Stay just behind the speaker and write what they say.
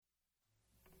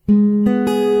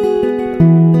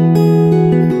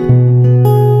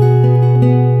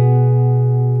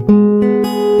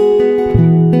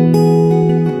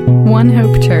One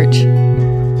Hope Church.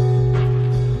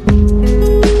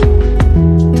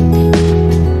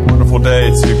 Wonderful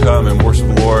day to come and worship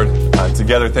the Lord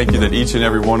together. Thank you that each and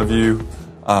every one of you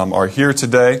are here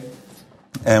today.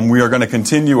 And we are going to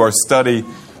continue our study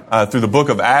through the book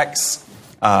of Acts.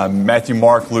 Matthew,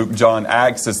 Mark, Luke, John,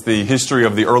 Acts. It's the history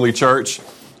of the early church.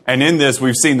 And in this,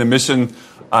 we've seen the mission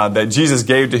that Jesus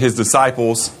gave to his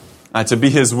disciples to be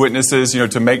his witnesses,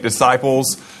 to make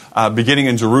disciples, beginning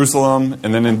in Jerusalem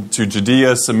and then into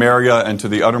Judea, Samaria, and to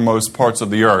the uttermost parts of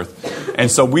the earth.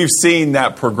 And so we've seen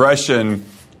that progression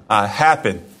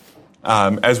happen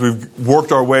as we've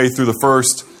worked our way through the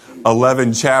first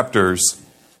 11 chapters.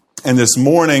 And this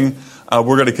morning,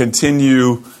 we're going to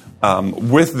continue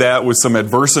with that, with some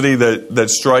adversity that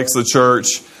strikes the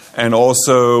church, and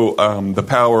also the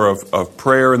power of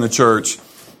prayer in the church.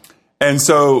 And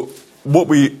so what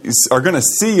we are going to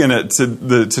see in it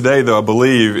today, though, I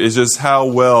believe, is just how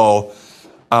well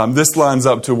this lines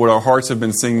up to what our hearts have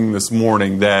been singing this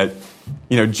morning, that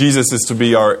Jesus is to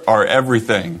be our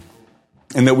everything,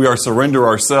 and that we are surrender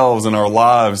ourselves and our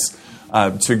lives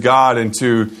to God and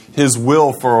to His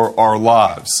will for our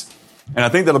lives. And I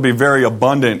think that'll be very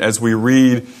abundant as we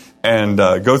read and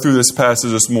go through this passage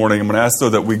this morning. I'm going to ask,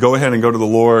 though, that we go ahead and go to the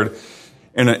Lord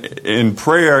in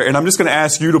prayer. And I'm just going to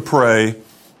ask you to pray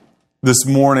this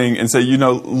morning and say,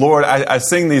 Lord, I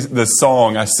sing this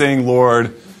song. I sing,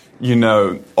 Lord,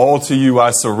 all to you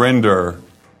I surrender.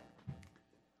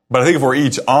 But I think if we're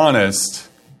each honest,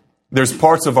 there's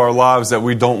parts of our lives that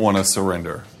we don't want to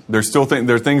surrender. There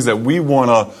are things that we want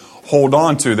to hold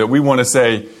on to, that we want to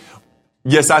say,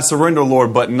 yes, I surrender,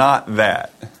 Lord, but not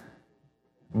that.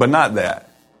 But not that.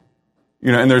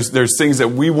 And there's things that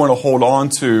we want to hold on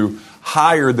to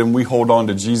higher than we hold on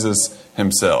to Jesus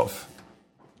Himself.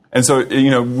 And so,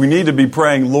 we need to be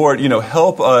praying, Lord,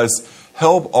 help us,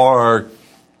 help our,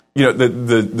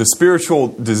 the spiritual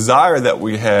desire that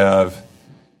we have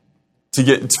to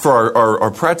get, for our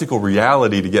practical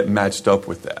reality to get matched up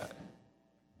with that.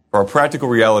 For our practical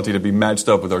reality to be matched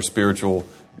up with our spiritual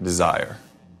desire.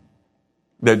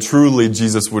 That truly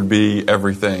Jesus would be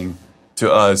everything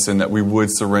to us, and that we would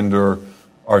surrender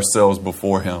ourselves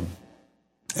before Him.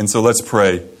 And so let's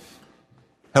pray.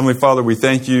 Heavenly Father, we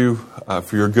thank you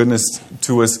for your goodness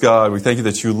to us, God. We thank you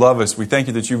that you love us. We thank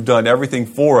you that you've done everything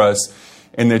for us,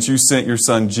 and that you sent your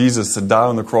Son Jesus to die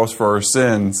on the cross for our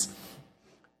sins,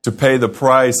 to pay the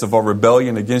price of our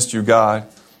rebellion against you, God.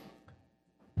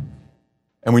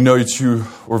 And we know that you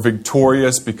were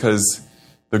victorious because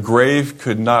the grave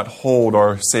could not hold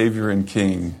our Savior and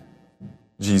King,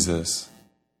 Jesus.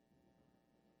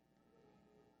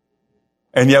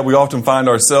 And yet we often find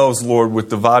ourselves, Lord, with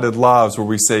divided lives where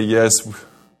we say yes,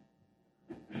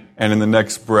 and in the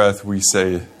next breath we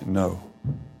say no.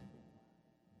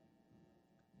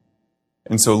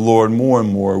 And so, Lord, more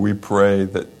and more we pray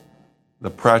that the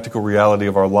practical reality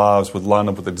of our lives would line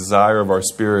up with the desire of our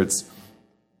spirits.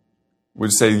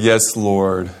 We'd say, yes,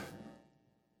 Lord,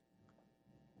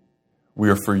 we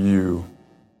are for you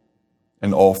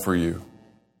and all for you.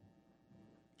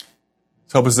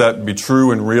 Help us that be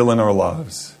true and real in our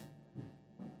lives.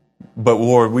 But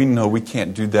Lord, we know we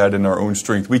can't do that in our own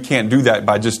strength. We can't do that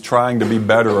by just trying to be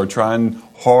better or trying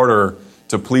harder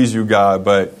to please you, God.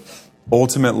 But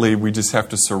ultimately, we just have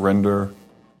to surrender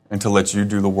and to let you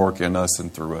do the work in us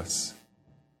and through us.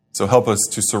 So help us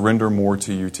to surrender more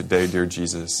to you today, dear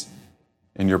Jesus.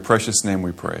 In your precious name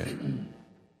we pray.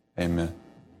 Amen.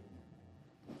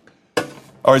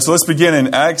 All right, so let's begin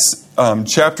in Acts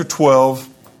chapter 12.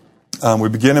 We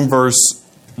begin in verse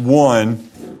 1,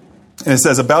 and it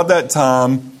says, about that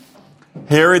time,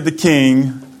 Herod the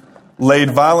king laid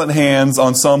violent hands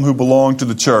on some who belonged to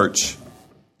the church,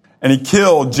 and he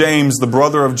killed James, the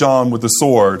brother of John, with the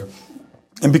sword.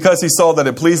 And because he saw that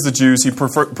it pleased the Jews, he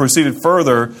proceeded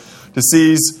further to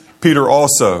seize Peter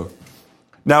also.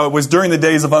 Now it was during the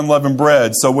days of unleavened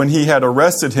bread, so when he had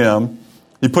arrested him,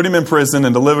 he put him in prison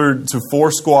and delivered to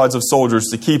 4 squads of soldiers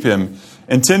to keep him,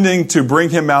 intending to bring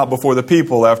him out before the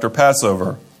people after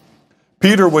Passover.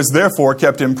 Peter was therefore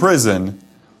kept in prison,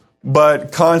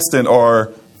 but constant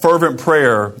or fervent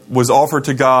prayer was offered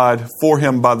to God for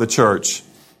him by the church.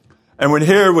 And when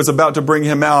Herod was about to bring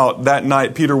him out, that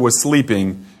night Peter was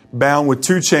sleeping, bound with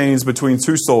 2 chains between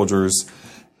 2 soldiers,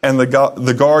 and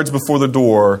the guards before the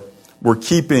door were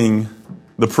keeping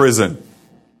the prison.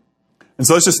 And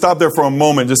so let's just stop there for a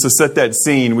moment just to set that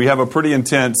scene. We have a pretty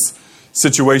intense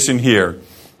situation here.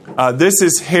 This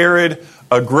is Herod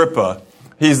Agrippa.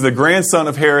 He's the grandson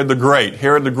of Herod the Great.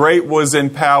 Herod the Great was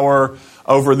in power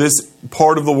over this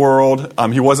part of the world.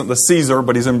 He wasn't the Caesar,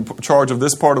 but he's in charge of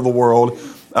this part of the world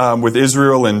with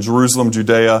Israel and Jerusalem,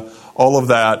 Judea, all of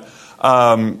that.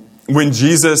 when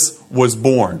Jesus was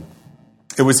born.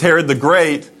 It was Herod the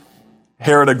Great,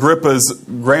 Herod Agrippa's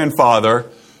grandfather,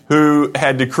 who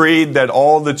had decreed that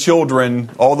all the children,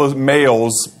 all the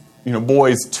males,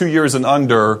 boys 2 years and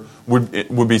under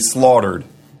would be slaughtered,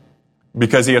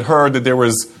 because he had heard that there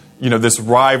was, this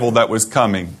rival that was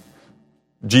coming,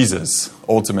 Jesus,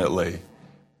 ultimately.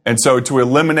 And so to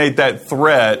eliminate that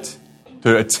threat,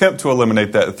 to attempt to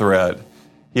eliminate that threat,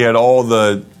 he had all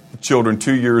the children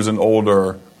 2 years and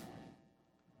older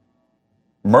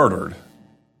murdered.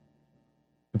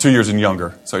 2 years and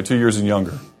younger. Sorry, 2 years and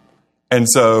younger. And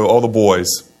so all the boys,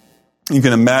 you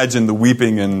can imagine the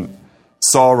weeping and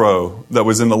sorrow that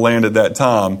was in the land at that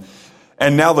time.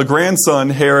 And now the grandson,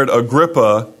 Herod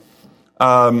Agrippa,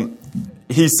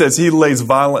 he says he lays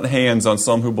violent hands on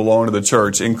some who belong to the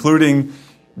church, including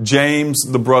James,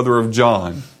 the brother of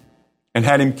John, and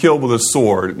had him killed with a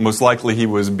sword. Most likely he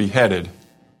was beheaded.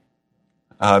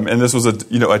 And this was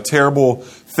a terrible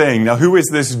thing. Now, who is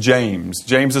this James?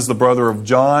 James is the brother of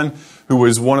John, who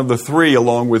was one of the three,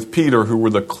 along with Peter, who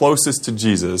were the closest to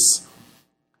Jesus.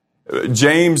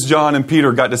 James, John, and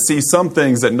Peter got to see some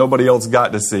things that nobody else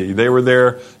got to see. They were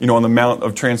there, on the Mount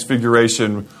of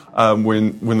Transfiguration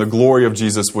when the glory of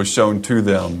Jesus was shown to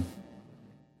them.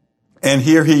 And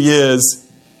here he is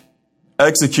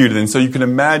executed. And so you can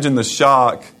imagine the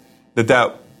shock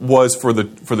that was for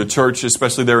the church,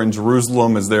 especially there in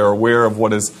Jerusalem, as they're aware of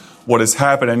what has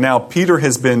happened. And now Peter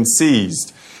has been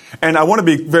seized. And I want to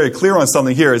be very clear on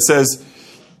something here. It says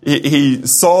he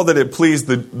saw that it pleased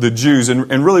the Jews,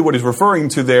 and really what he's referring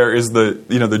to there is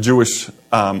the Jewish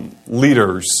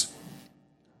leaders.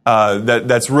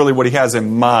 That's really what he has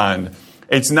in mind.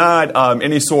 It's not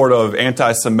any sort of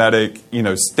anti-Semitic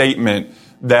statement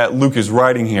that Luke is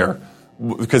writing here,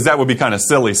 because that would be kind of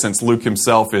silly, since Luke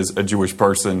himself is a Jewish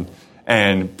person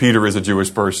and Peter is a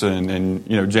Jewish person,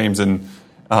 and James and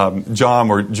John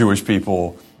were Jewish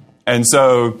people. And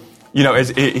so,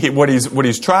 what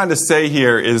he's trying to say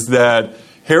here is that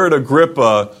Herod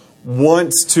Agrippa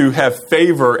wants to have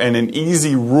favor and an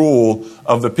easy rule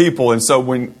of the people. And so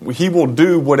when he will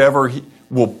do whatever he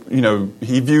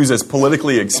views as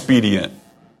politically expedient,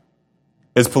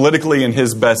 is politically in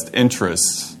his best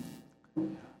interests.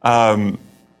 And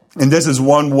this is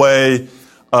one way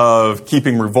of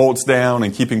keeping revolts down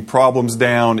and keeping problems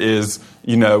down is,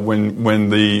 when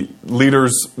the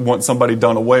leaders want somebody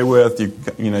done away with,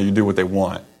 you do what they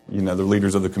want, the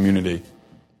leaders of the community.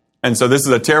 And so this is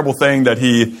a terrible thing that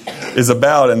he is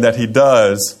about and that he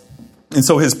does. And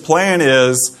so his plan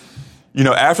is,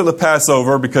 after the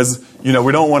Passover, because, we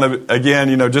don't want to,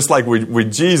 again, just like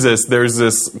with Jesus, there's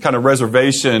this kind of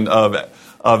reservation of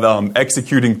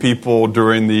executing people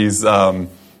during these,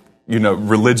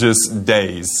 religious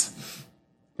days.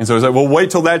 And so he's like, well, wait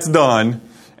till that's done,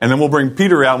 and then we'll bring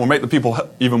Peter out, and we'll make the people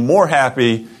even more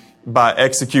happy by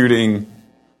executing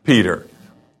Peter.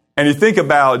 And you think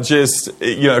about just,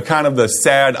 kind of the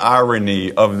sad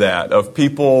irony of that, of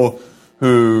people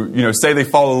who, say they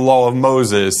follow the law of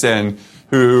Moses and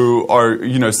who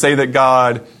are, say that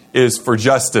God is for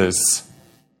justice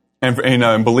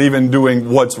and believe in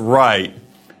doing what's right.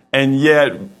 And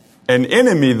yet an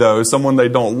enemy, though, someone they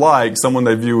don't like, someone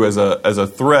they view as a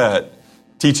threat,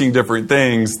 teaching different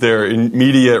things, their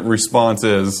immediate response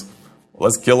is,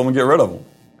 let's kill them and get rid of them.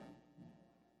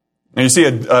 And you see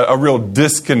a real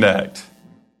disconnect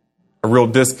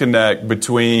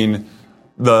between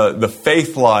the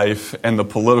faith life and the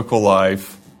political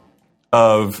life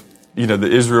of,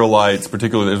 the Israelites,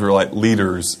 particularly the Israelite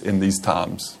leaders in these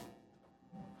times.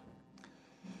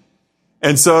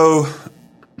 And so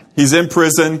he's in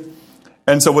prison.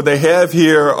 And so what they have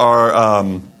here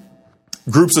are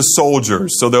groups of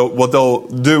soldiers. So what they'll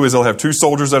do is they'll have two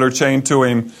soldiers that are chained to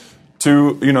him,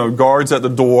 two, guards at the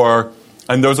door,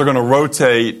 and those are going to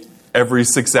rotate every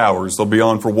 6 hours. They'll be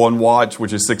on for one watch,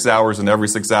 which is 6 hours, and every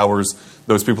 6 hours,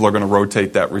 those people are going to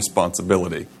rotate that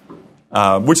responsibility,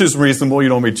 which is reasonable. You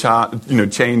don't be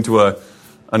chained to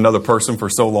another person for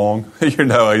so long,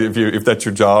 if that's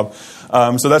your job.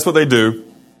 So that's what they do.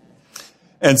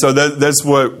 And so that's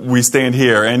what we stand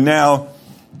here. And now,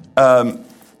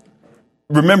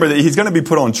 remember that he's going to be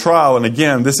put on trial. And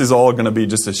again, this is all going to be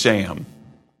just a sham.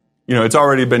 It's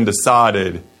already been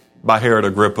decided by Herod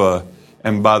Agrippa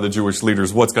and by the Jewish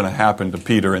leaders what's going to happen to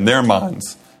Peter in their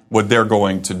minds, what they're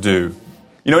going to do.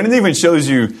 And it even shows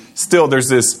you still there's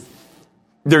this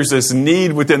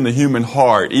need within the human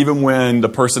heart, even when the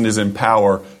person is in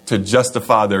power, to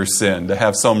justify their sin, to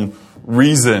have some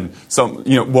reason,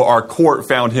 our court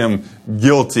found him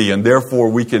guilty and therefore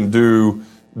we can do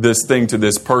this thing to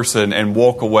this person and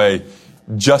walk away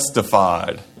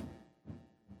justified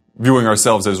viewing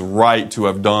ourselves as right to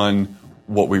have done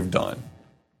what we've done.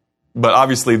 But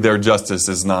obviously their justice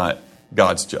is not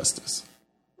God's justice.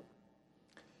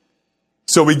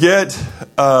 So we get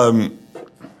to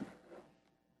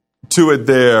it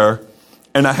there,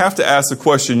 and I have to ask the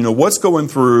question, what's going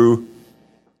through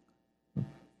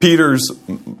Peter's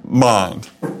mind?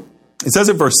 It says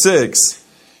in verse 6,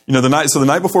 the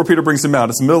night before Peter brings him out,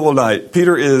 it's the middle of the night,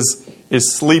 Peter is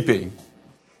sleeping.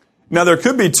 Now, there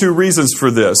could be two reasons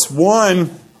for this. One,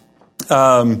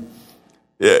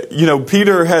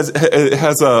 Peter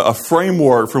has a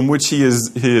framework from which he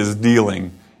is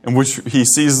dealing, in which he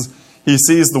sees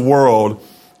the world,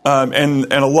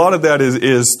 and a lot of that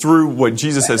is through what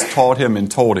Jesus has taught him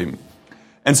and told him.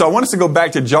 And so I want us to go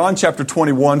back to John chapter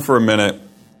 21 for a minute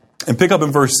and pick up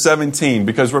in verse 17,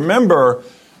 because remember,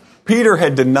 Peter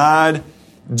had denied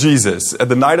Jesus at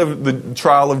the night of the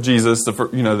trial of Jesus.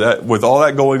 That with all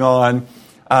that going on,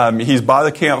 he's by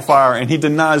the campfire and he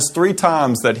denies 3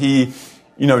 times that he,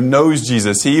 knows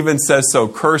Jesus. He even says so,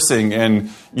 cursing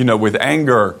and with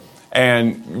anger,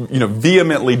 and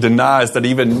vehemently denies that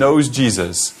he even knows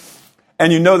Jesus.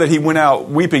 And that he went out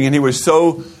weeping, and he was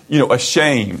so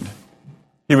ashamed.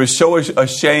 He was so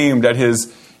ashamed at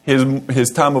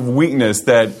his time of weakness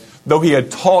that though he had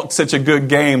talked such a good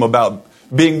game about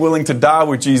being willing to die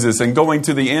with Jesus and going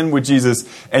to the end with Jesus,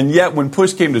 and yet when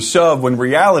push came to shove, when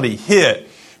reality hit,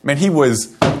 man, he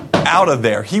was out of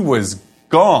there. He was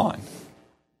gone.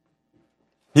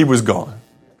 He was gone.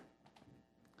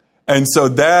 And so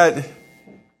that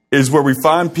is where we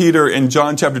find Peter in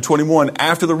John chapter 21,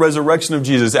 after the resurrection of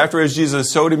Jesus, after as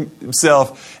Jesus showed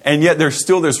himself, and yet there's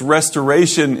still this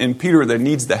restoration in Peter that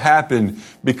needs to happen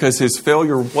because his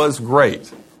failure was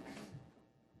great.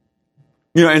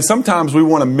 And sometimes we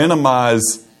want to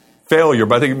minimize failure,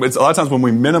 but I think it's a lot of times when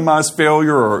we minimize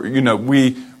failure, or,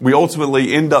 we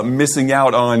ultimately end up missing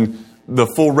out on the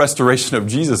full restoration of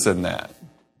Jesus in that.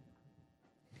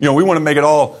 We want to make it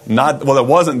all it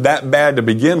wasn't that bad to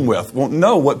begin with. Well,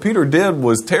 no, what Peter did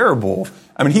was terrible.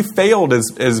 I mean, he failed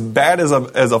as bad as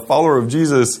a follower of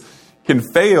Jesus can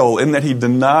fail, in that he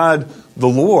denied the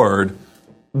Lord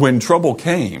when trouble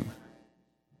came.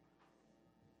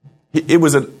 It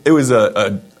was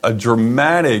a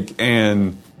dramatic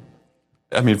and,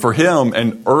 for him,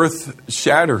 an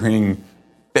earth-shattering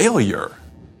failure.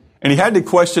 And he had to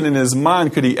question in his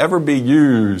mind, could he ever be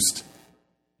used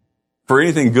for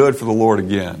anything good for the Lord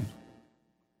again?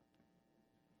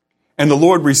 And the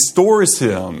Lord restores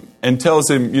him and tells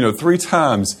him, 3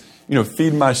 times,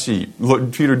 feed my sheep.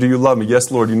 Lord, Peter, do you love me? Yes,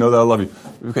 Lord, you know that I love you.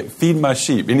 Okay, feed my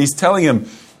sheep. And he's telling him,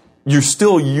 you're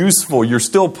still useful. You're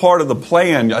still part of the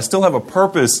plan. I still have a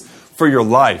purpose for your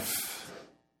life.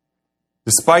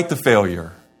 Despite the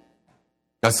failure,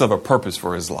 I still have a purpose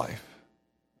for his life.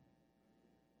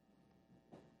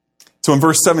 So in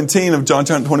verse 17 of John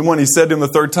chapter 21, he said to him the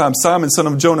 3rd time, Simon, son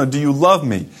of Jonah, do you love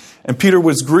me? And Peter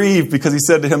was grieved because he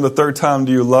said to him the 3rd time,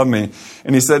 do you love me?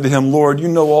 And he said to him, Lord, you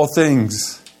know all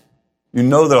things. You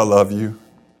know that I love you.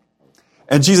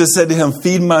 And Jesus said to him,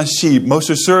 feed my sheep. Most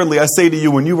assuredly, I say to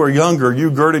you, when you were younger, you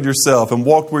girded yourself and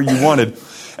walked where you wanted.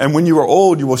 And when you are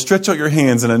old, you will stretch out your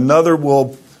hands, and another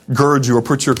will gird you or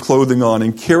put your clothing on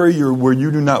and carry you where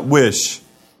you do not wish.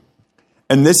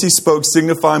 And this he spoke,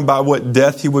 signifying by what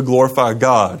death he would glorify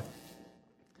God.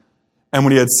 And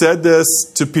when he had said this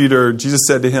to Peter, Jesus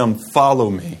said to him, follow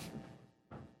me.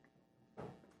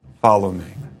 Follow me.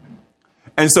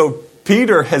 And so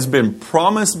Peter has been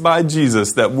promised by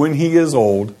Jesus that when he is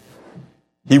old,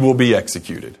 he will be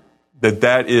executed.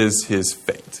 That is his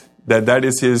fate. That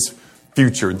is his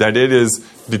future. That it is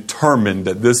determined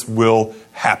that this will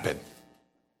happen.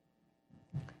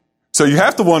 So you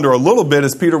have to wonder a little bit,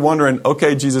 is Peter wondering,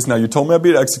 okay, Jesus, now you told me I'd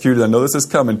be executed. I know this is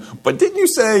coming. But didn't you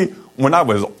say when I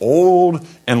was old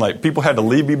and people had to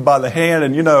lead me by the hand?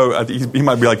 And, he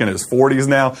might be in his 40s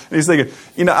now. And he's thinking,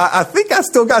 I think I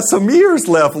still got some years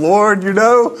left, Lord,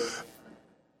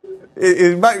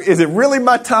 Is it really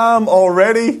my time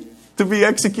already to be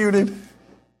executed?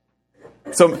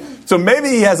 So maybe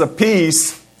he has a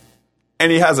peace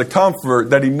and he has a comfort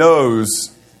that he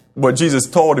knows what Jesus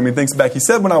told him. He thinks back, he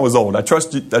said when I was old, I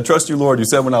trust you, Lord, you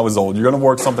said when I was old, you're going to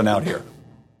work something out here.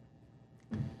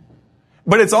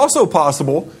 But it's also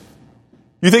possible,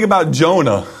 you think about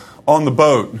Jonah on the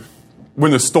boat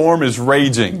when the storm is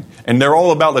raging and they're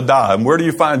all about to die. And where do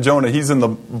you find Jonah? He's in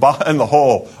the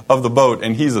hull of the boat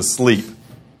and he's asleep.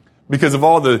 Because of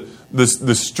all the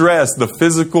stress, the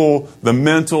physical, the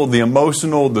mental, the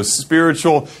emotional, the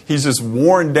spiritual, he's just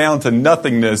worn down to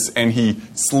nothingness and he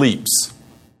sleeps.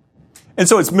 And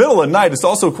so it's middle of the night. It's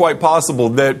also quite possible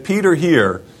that Peter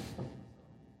here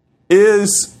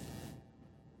is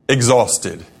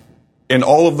exhausted in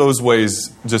all of those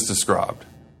ways just described.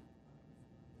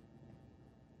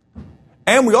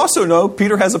 And we also know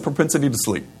Peter has a propensity to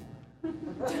sleep.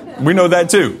 We know that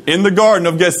too. In the Garden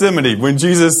of Gethsemane, when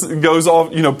Jesus goes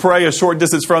off, pray a short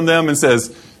distance from them and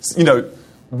says,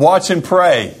 watch and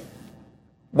pray.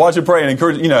 Watch and pray and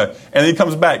encourage, and then he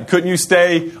comes back. Couldn't you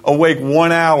stay awake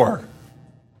 1 hour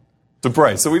to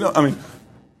pray? So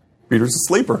Peter's a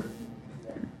sleeper.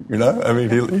 He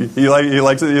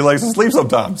likes to sleep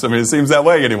sometimes. It seems that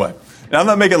way anyway. And I'm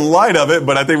not making light of it,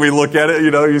 but I think we look at it,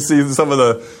 you see some of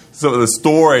the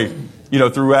story,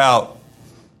 throughout.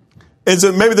 And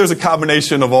so maybe there's a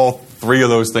combination of all three of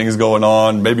those things going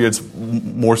on. Maybe it's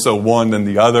more so one than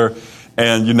the other.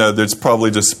 And, there's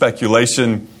probably just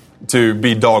speculation to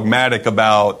be dogmatic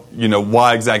about,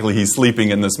 why exactly he's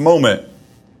sleeping in this moment.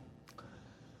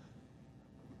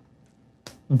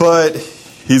 But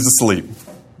he's asleep.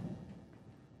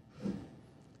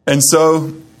 And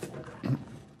so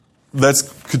let's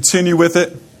continue with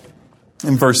it.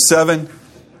 In verse 7, it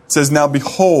says, "Now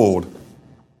behold,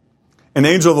 an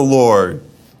angel of the Lord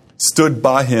stood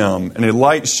by him, and a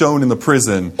light shone in the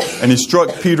prison. And he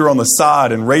struck Peter on the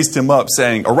side and raised him up,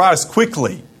 saying, 'Arise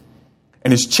quickly.'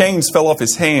 And his chains fell off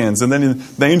his hands. And then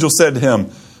the angel said to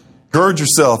him, 'Gird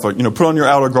yourself, put on your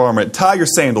outer garment, tie your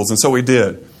sandals.' And so he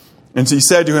did. And so he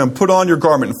said to him, 'Put on your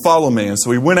garment and follow me.' And so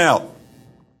he went out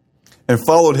and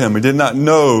followed him. He did not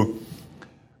know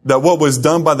that what was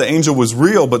done by the angel was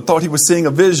real, but thought he was seeing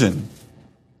a vision."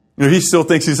 He still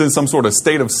thinks he's in some sort of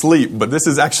state of sleep, but this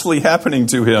is actually happening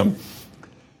to him.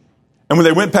 "And when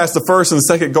they went past the first and the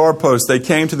second guard post, they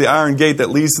came to the iron gate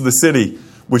that leads to the city,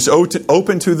 which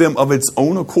opened to them of its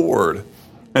own accord.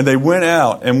 And they went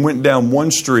out and went down one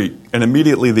street, and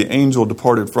immediately the angel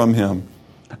departed from him.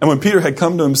 And when Peter had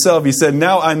come to himself, he said,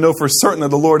 'Now I know for certain that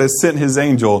the Lord has sent his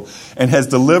angel and has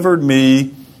delivered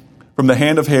me from the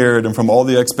hand of Herod and from all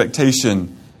the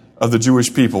expectation of the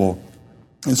Jewish people.'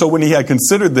 And so when he had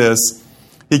considered this,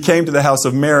 he came to the house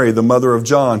of Mary, the mother of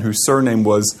John, whose surname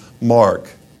was Mark,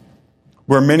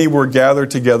 where many were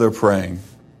gathered together praying.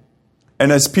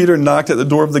 And as Peter knocked at the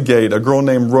door of the gate, a girl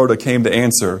named Rhoda came to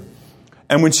answer.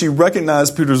 And when she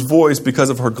recognized Peter's voice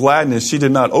because of her gladness, she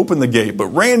did not open the gate, but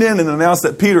ran in and announced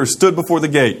that Peter stood before the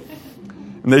gate.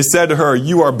 And they said to her,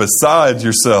 'You are beside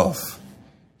yourself.'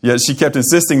 Yet she kept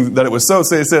insisting that it was so.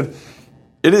 So they said,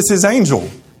 'It is his angel.'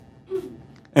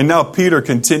 And now Peter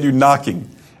continued knocking.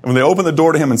 And when they opened the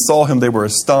door to him and saw him, they were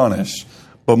astonished.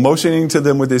 But motioning to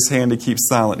them with his hand to keep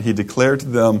silent, he declared to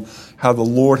them how the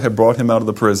Lord had brought him out of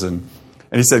the prison.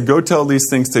 And he said, 'Go tell these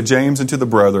things to James and to the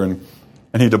brethren.'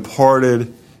 And he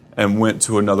departed and went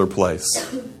to another place."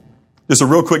 Just a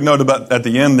real quick note about at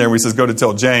the end there, where he says, "Go to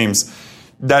tell James."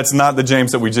 That's not the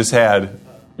James that we just had,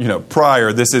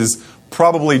 prior. This is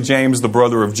probably James, the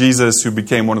brother of Jesus, who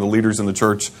became one of the leaders in the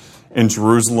church in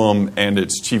Jerusalem and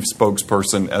its chief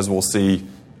spokesperson, as we'll see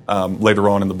later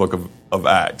on in the book of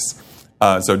Acts.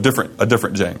 So a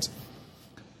different James.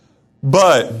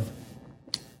 But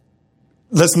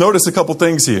let's notice a couple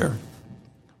things here.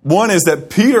 One is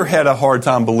that Peter had a hard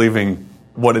time believing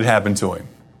what had happened to him.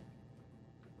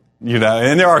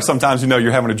 And there are sometimes,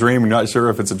 you're having a dream and you're not sure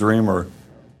if it's a dream or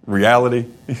reality,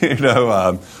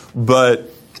 but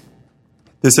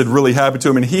this had really happened to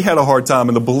him and he had a hard time.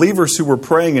 And the believers who were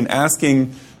praying and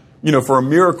asking, for a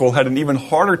miracle had an even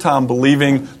harder time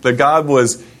believing that God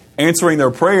was answering their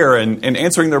prayer and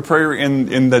answering their prayer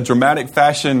in the dramatic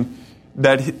fashion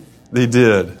that they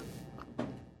did.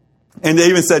 And they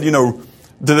even said,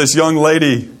 to this young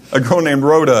lady, a girl named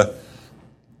Rhoda,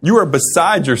 "You are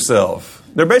beside yourself."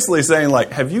 They're basically saying,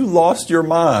 have you lost your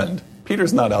mind?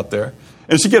 Peter's not out there.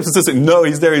 And she kept insisting, "No,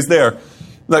 he's there, he's there."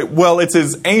 Well, it's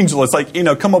his angel. It's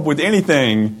come up with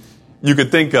anything you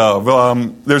could think of.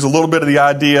 There's a little bit of the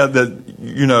idea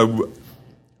that,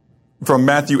 from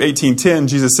Matthew 18:10,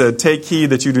 Jesus said, "Take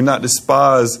heed that you do not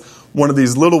despise one of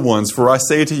these little ones, for I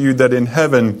say to you that in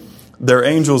heaven their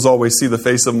angels always see the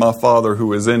face of my Father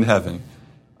who is in heaven."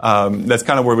 That's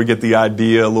kind of where we get the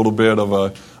idea a little bit of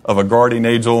a guardian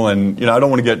angel, and I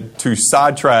don't want to get too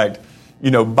sidetracked,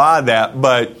 by that.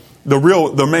 But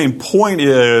the main point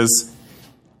is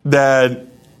that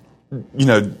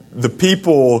the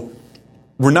people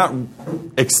were not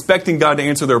expecting God to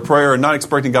answer their prayer, and not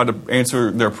expecting God to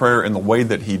answer their prayer in the way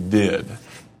that He did.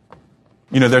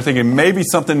 They're thinking maybe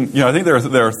something. I think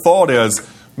their thought is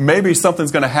maybe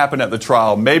something's going to happen at the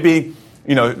trial. Maybe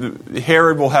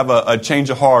Herod will have a change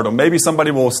of heart, or maybe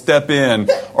somebody will step in,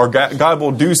 or God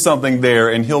will do something there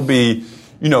and he'll be,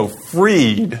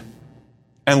 freed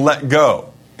and let go.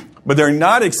 But they're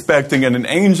not expecting an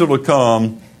angel to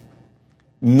come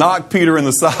knock Peter in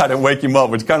the side and wake him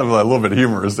up, which is kind of a little bit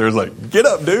humorous. There's like, get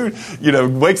up, dude.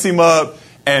 Wakes him up,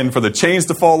 and for the chains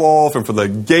to fall off and for the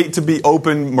gate to be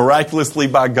opened miraculously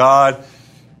by God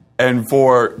and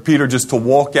for Peter just to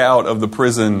walk out of the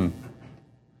prison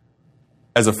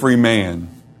as a free man.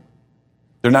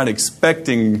 They're not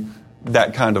expecting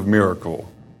that kind of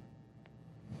miracle.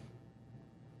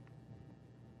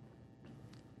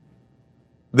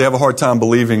 They have a hard time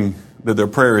believing that their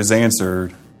prayer is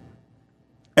answered.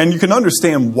 And you can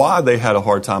understand why they had a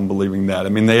hard time believing that. I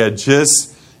mean, they had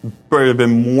just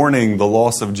been mourning the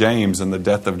loss of James and the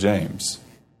death of James.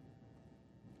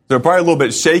 They're probably a little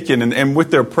bit shaken. And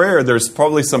with their prayer, there's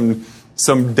probably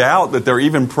some doubt that they're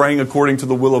even praying according to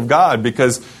the will of God,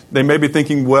 because they may be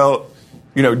thinking, well,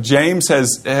 James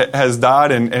has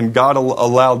died and God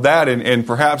allowed that. And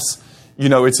perhaps,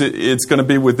 it's going to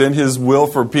be within his will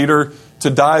for Peter to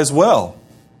die as well.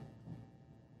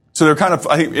 So they're kind of,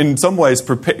 I think, in some ways,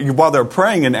 while they're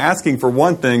praying and asking for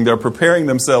one thing, they're preparing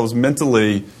themselves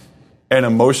mentally and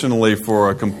emotionally for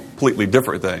a completely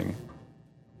different thing.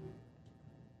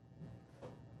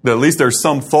 That at least there's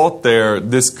some thought there,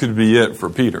 this could be it for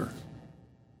Peter.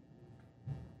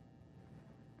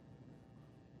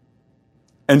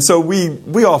 And so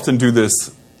we often do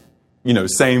this,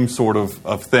 same sort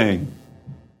of thing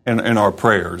in our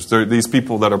prayers. These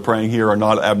people that are praying here are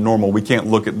not abnormal. We can't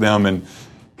look at them and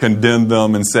condemn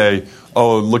them and say,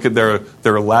 oh, look at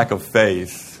their lack of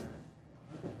faith.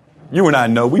 You and I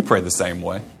know we pray the same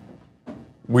way.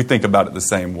 We think about it the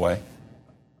same way.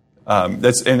 And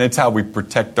it's how we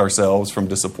protect ourselves from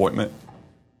disappointment.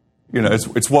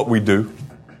 It's what we do.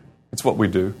 It's what we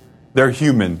do. They're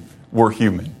human. We're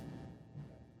human.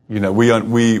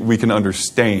 We can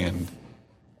understand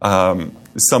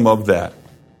some of that.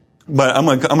 But I'm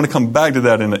going to come back to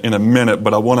that in a minute.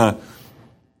 But I want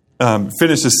to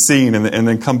finish this scene and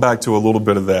then come back to a little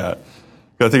bit of that.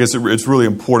 I think it's really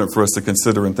important for us to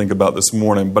consider and think about this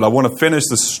morning. But I want to finish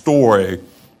the story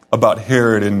about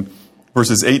Herod in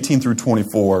verses 18 through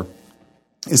 24.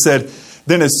 It said,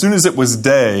 "Then as soon as it was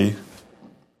day,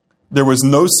 there was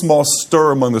no small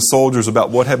stir among the soldiers about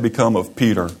what had become of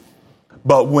Peter.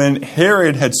 But when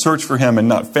Herod had searched for him and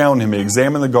not found him, he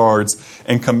examined the guards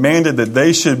and commanded that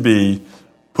they should be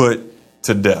put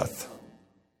to death.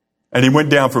 And he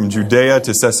went down from Judea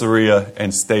to Caesarea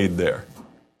and stayed there."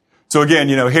 So again,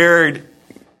 Herod,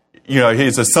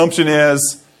 his assumption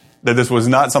is that this was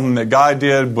not something that God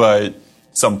did, but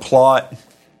some plot,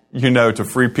 to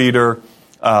free Peter,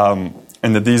 and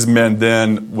that these men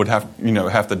then would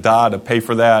have to die to pay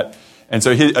for that. And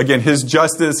so his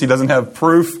justice, he doesn't have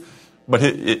proof, but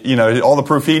all the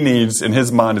proof he needs in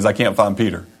his mind is, I can't find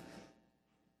Peter.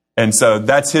 And so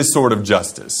that's his sort of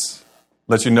justice.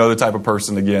 Lets you know the type of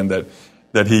person, again,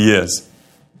 that he is.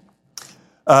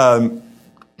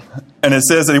 And it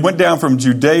says that he went down from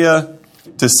Judea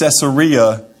to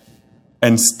Caesarea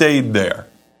and stayed there.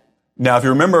 Now, if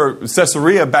you remember,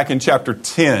 Caesarea back in chapter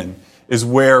 10 is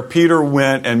where Peter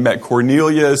went and met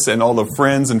Cornelius and all the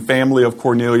friends and family of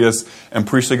Cornelius and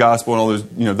preached the gospel, and all those,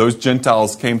 those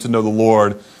Gentiles came to know the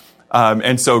Lord.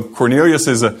 And so Cornelius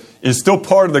is still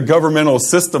part of the governmental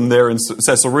system there in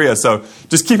Caesarea. So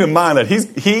just keep in mind that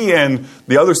he and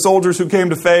the other soldiers who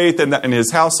came to faith and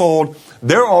his household,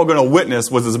 they're all going to witness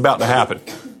what is about to happen.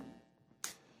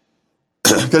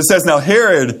 Because it says, "Now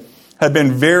Herod had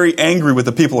been very angry with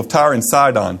the people of Tyre and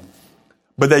Sidon,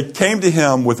 but they came to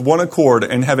him with one accord,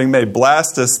 and having made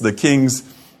Blastus, the king's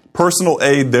personal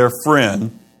aide, their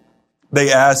friend,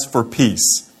 they asked for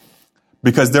peace,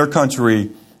 because their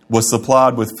country was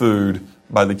supplied with food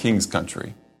by the king's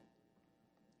country."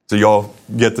 So y'all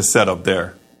get the setup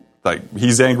there. Like,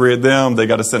 he's angry at them. They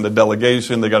got to send a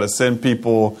delegation. They got to send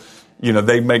people.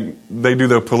 They do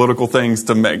their political things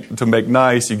to make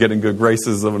nice. You get in good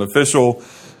graces of an official.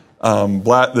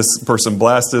 This person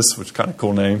Blastus, which is kind of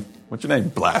cool name. What's your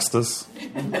name? Blastus.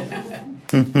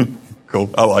 Cool.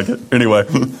 I like it. Anyway.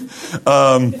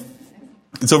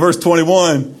 So verse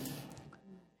 21.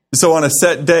 "So on a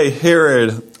set day,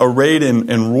 Herod, arrayed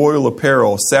in royal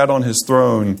apparel, sat on his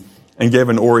throne and gave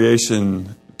an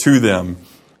oration to them.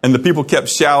 And the people kept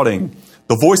shouting,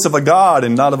 'The voice of a God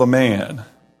and not of a man.'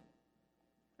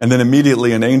 And then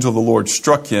immediately an angel of the Lord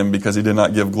struck him because he did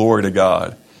not give glory to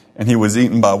God. And he was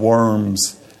eaten by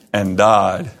worms and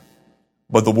died.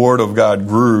 But the word of God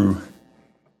grew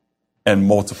and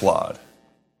multiplied."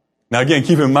 Now, again,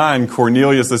 keep in mind,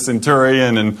 Cornelius, the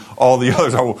centurion, and all the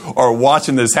others are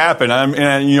watching this happen. And,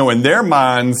 in their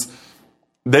minds,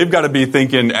 they've got to be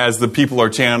thinking, as the people are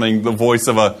chanting the voice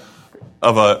of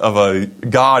a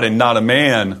God and not a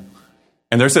man.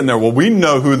 And they're sitting there, well, we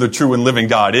know who the true and living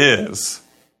God is.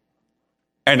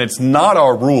 And it's not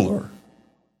our ruler.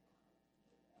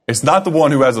 It's not the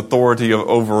one who has authority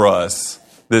over us,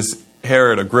 this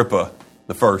Herod Agrippa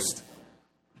the first.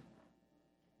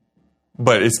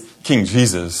 But it's King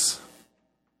Jesus.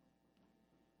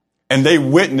 And they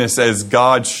witness as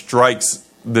God strikes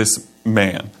this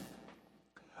man.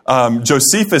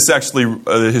 Josephus,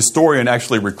 the historian,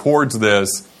 actually records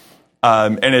this.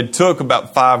 And it took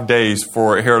about 5 days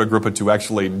for Herod Agrippa to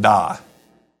actually die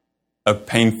a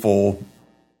painful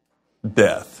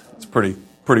death. It's pretty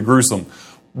gruesome.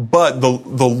 But the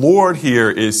Lord here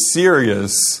is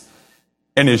serious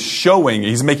and is showing,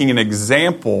 he's making an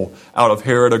example out of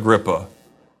Herod Agrippa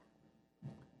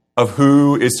of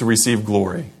who is to receive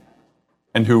glory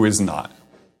and who is not.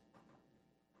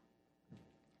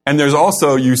 And there's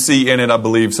also, you see in it, I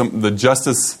believe, the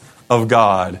justice of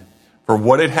God for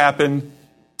what had happened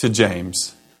to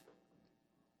James.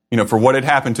 For what had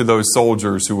happened to those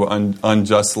soldiers who were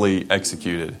unjustly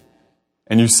executed.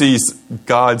 And you see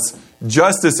God's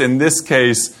justice in this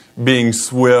case being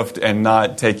swift and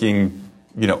not taking,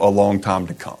 a long time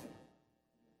to come.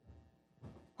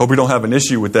 Hope we don't have an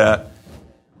issue with that.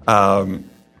 God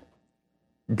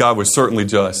was certainly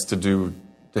just to do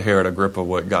to Herod Agrippa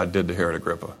what God did to Herod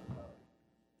Agrippa.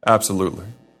 Absolutely.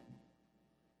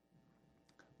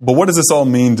 But what does this all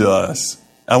mean to us?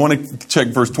 I want to check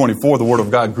verse 24. The word of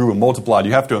God grew and multiplied.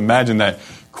 You have to imagine that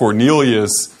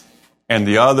Cornelius and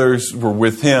the others were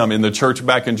with him in the church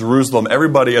back in Jerusalem.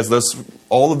 Everybody, as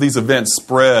all of these events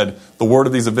spread, the word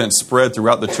of these events spread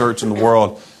throughout the church and the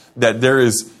world, that there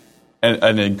is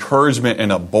an encouragement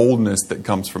and a boldness that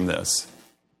comes from this.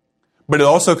 But it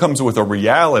also comes with a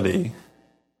reality.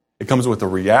 It comes with a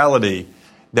reality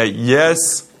that,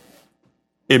 yes,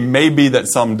 it may be that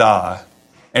some die,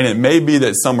 and it may be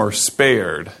that some are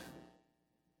spared,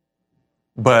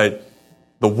 but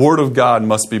the word of God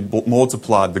must be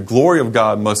multiplied. The glory of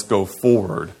God must go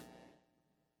forward.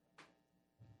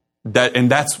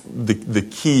 That's the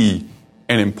key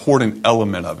and important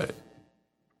element of it.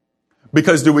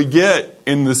 Because do we get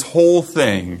in this whole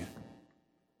thing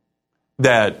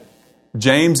that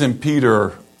James and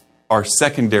Peter are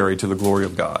secondary to the glory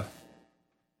of God?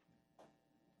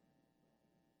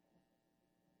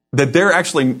 That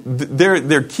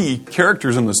they're key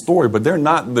characters in the story, but they're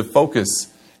not the focus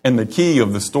and the key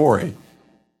of the story,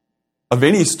 of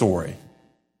any story.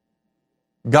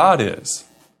 God is.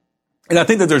 And I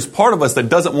think that there's part of us that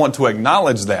doesn't want to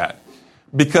acknowledge that,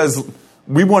 because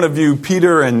we want to view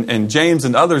Peter and James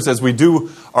and others as we do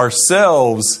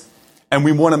ourselves, and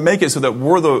we want to make it so that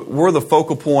we're the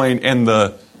focal point and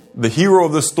the hero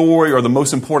of the story or the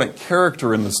most important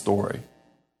character in the story.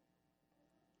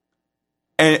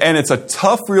 And it's a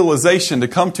tough realization to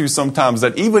come to sometimes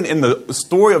that even in the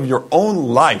story of your own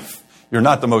life, you're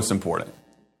not the most important.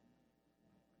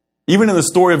 Even in the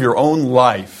story of your own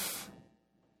life,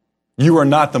 you are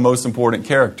not the most important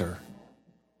character.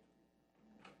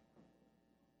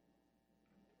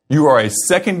 You are a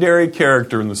secondary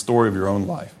character in the story of your own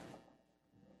life.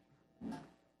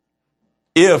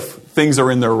 If things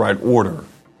are in their right order,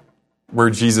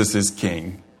 where Jesus is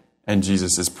king and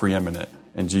Jesus is preeminent.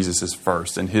 And Jesus is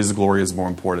first, and his glory is more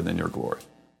important than your glory.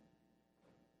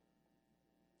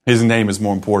 His name is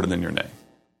more important than your name,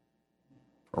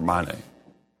 or my name.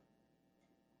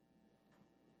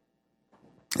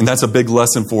 And that's a big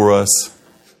lesson for us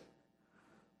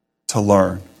to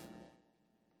learn.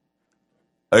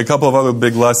 A couple of other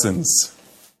big lessons.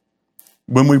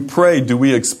 When we pray, do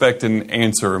we expect an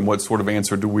answer, and what sort of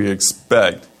answer do we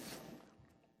expect?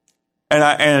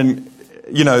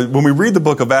 When we read the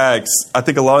book of Acts, I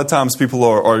think a lot of times people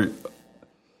are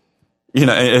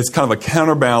it's kind of a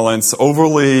counterbalance,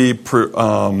 overly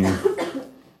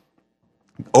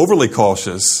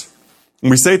cautious.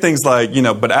 And we say things like,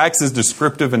 but Acts is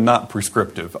descriptive and not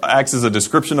prescriptive. Acts is a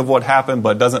description of what happened,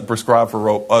 but doesn't prescribe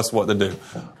for us what to do.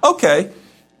 Okay,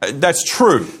 that's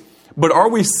true. But are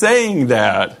we saying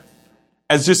that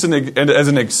as just as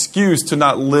an excuse to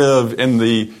not live in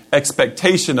the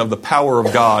expectation of the power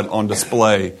of God on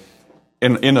display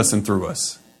in us and through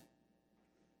us?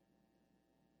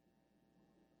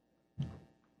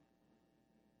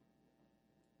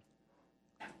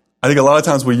 I think a lot of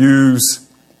times we use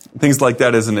things like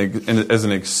that as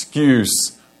an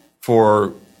excuse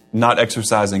for not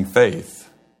exercising faith.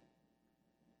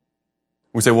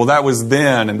 We say, well, that was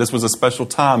then, and this was a special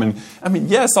time. And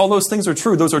yes, all those things are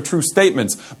true. Those are true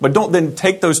statements. But don't then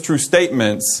take those true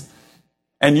statements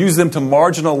and use them to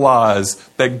marginalize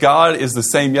that God is the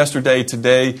same yesterday,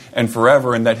 today, and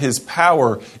forever, and that his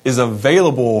power is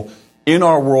available in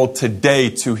our world today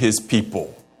to his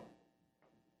people.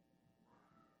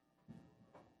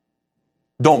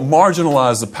 Don't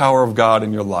marginalize the power of God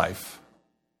in your life.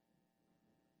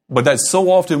 But that's so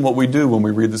often what we do when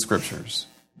we read the Scriptures.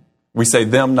 We say,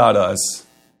 them, not us.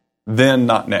 Then,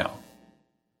 not now.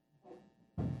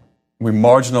 We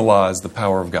marginalize the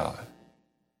power of God.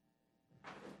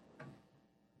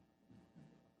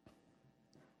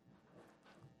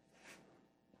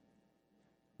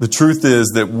 The truth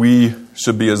is that we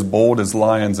should be as bold as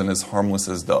lions and as harmless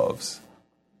as doves.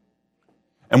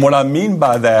 And what I mean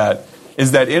by that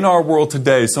is that in our world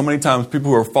today, so many times people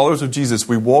who are followers of Jesus,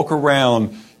 we walk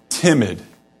around timid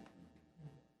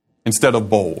instead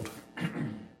of bold.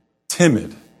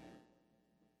 Timid.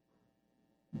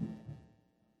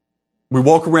 We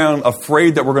walk around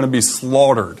afraid that we're going to be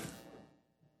slaughtered.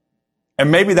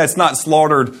 And maybe that's not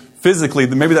slaughtered physically,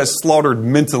 maybe that's slaughtered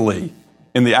mentally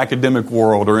in the academic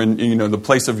world or in the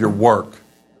place of your work.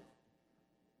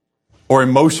 Or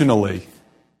emotionally.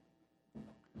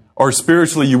 Or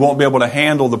spiritually, you won't be able to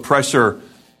handle the pressure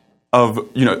of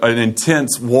an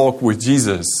intense walk with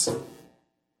Jesus.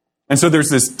 And so there's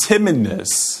this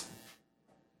timidness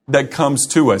that comes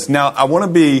to us. Now, I want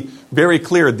to be very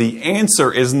clear. The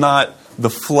answer is not the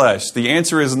flesh. The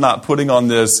answer is not putting on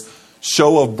this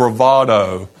show of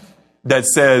bravado that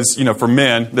says, for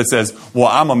men, that says, well,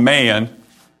 I'm a man,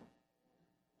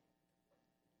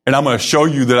 and I'm going to show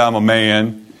you that I'm a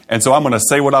man, and so I'm going to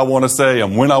say what I want to say,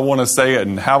 and when I want to say it,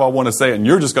 and how I want to say it, and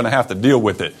you're just going to have to deal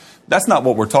with it. That's not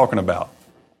what we're talking about.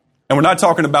 And we're not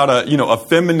talking about a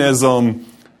feminism,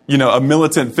 a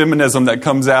militant feminism that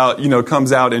comes out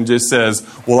and just says,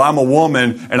 well, I'm a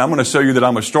woman, and I'm going to show you that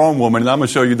I'm a strong woman, and I'm going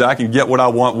to show you that I can get what I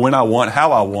want, when I want,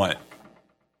 how I want.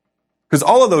 Because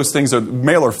all of those things are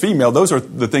male or female. Those are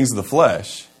the things of the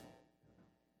flesh.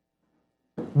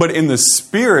 But in the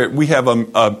spirit, we have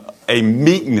a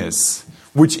meekness,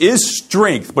 which is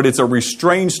strength, but it's a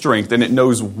restrained strength, and it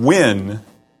knows when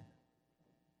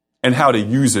and how to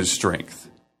use his strength.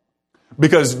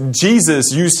 Because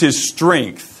Jesus used his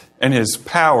strength and his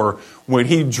power when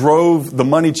he drove the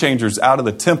money changers out of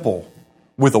the temple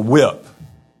with a whip.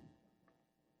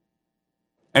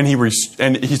 And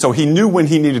so he knew when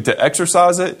he needed to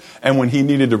exercise it and when he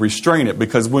needed to restrain it.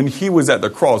 Because when he was at the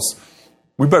cross,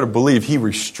 we better believe he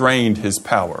restrained his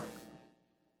power.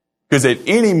 Because at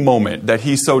any moment that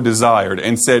he so desired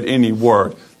and said any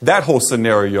word, that whole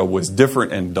scenario was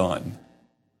different and done.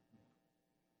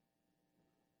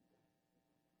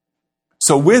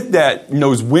 So with that,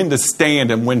 knows when to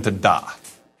stand and when to die.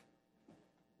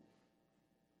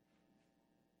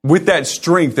 With that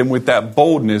strength and with that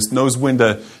boldness, knows when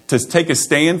to take a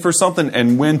stand for something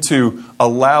and when to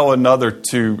allow another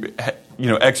to,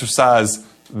 exercise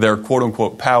their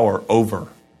quote-unquote power over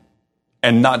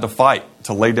and not to fight,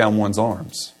 to lay down one's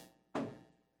arms.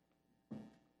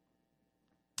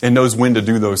 And knows when to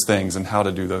do those things and how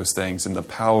to do those things and the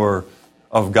power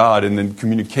of God and then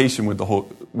communication with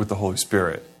the Holy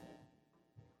Spirit.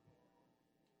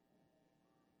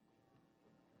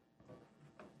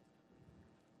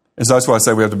 And so that's why I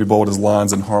say we have to be bold as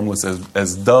lions and harmless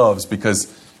as doves,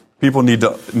 because people need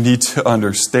to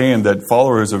understand that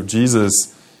followers of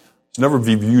Jesus should never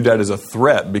be viewed as a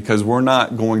threat, because we're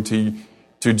not going to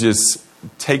just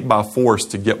take by force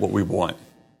to get what we want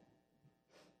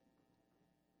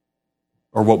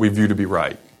or what we view to be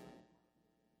right.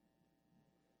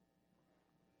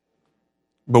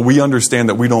 But we understand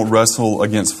that we don't wrestle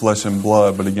against flesh and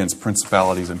blood, but against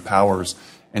principalities and powers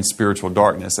and spiritual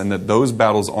darkness, and that those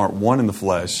battles aren't won in the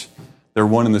flesh, they're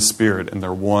won in the spirit, and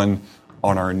they're won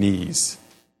on our knees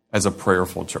as a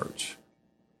prayerful church.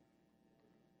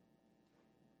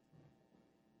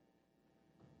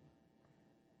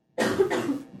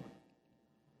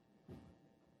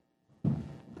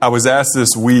 I was asked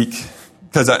this week,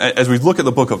 because as we look at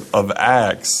the book of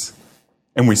Acts,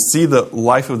 and we see the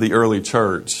life of the early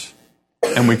church,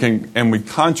 and we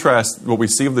contrast what we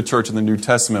see of the church in the New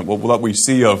Testament, what we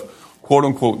see of quote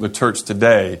unquote the church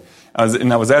today.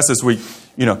 And I was asked this week,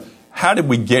 how did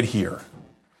we get here?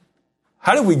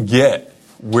 How did we get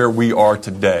where we are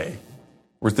today,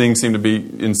 where things seem to be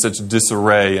in such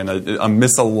disarray and a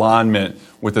misalignment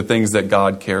with the things that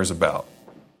God cares about?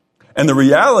 And the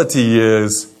reality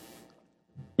is,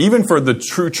 even for the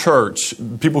true church,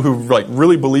 people who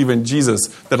really believe in Jesus,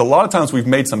 that a lot of times we've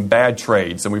made some bad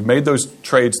trades, and we've made those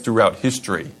trades throughout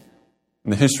history,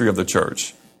 in the history of the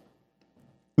church.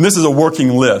 And this is a working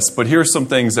list, but here's some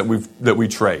things that we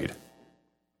trade.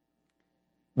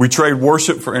 We trade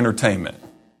worship for entertainment.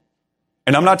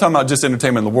 And I'm not talking about just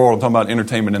entertainment in the world, I'm talking about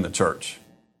entertainment in the church.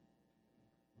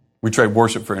 We trade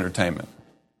worship for entertainment.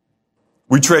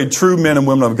 We trade true men and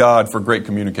women of God for great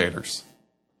communicators.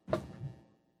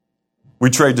 We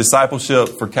trade discipleship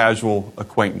for casual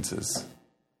acquaintances.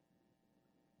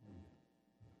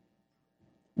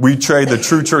 We trade the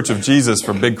true church of Jesus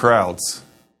for big crowds.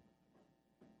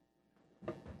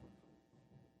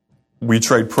 We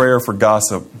trade prayer for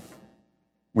gossip.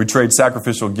 We trade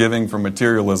sacrificial giving for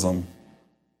materialism.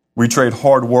 We trade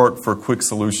hard work for quick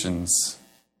solutions.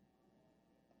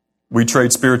 We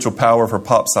trade spiritual power for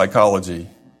pop psychology.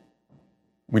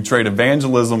 We trade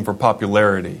evangelism for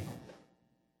popularity.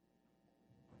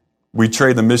 We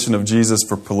trade the mission of Jesus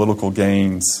for political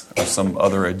gains or some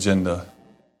other agenda.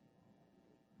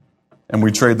 And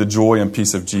we trade the joy and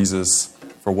peace of Jesus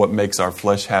for what makes our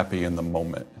flesh happy in the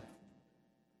moment.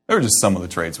 They're just some of the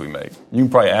trades we make. You can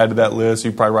probably add to that list.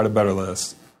 You can probably write a better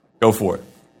list. Go for it.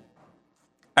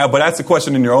 But that's the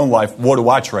question in your own life. What do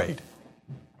I trade?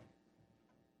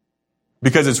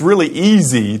 Because it's really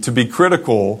easy to be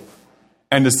critical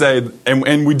and to say,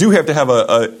 and we do have to have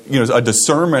a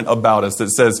discernment about us that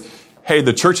says, hey,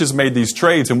 the church has made these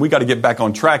trades and we got to get back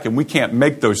on track and we can't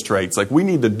make those trades. Like, we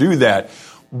need to do that.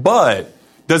 But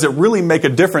does it really make a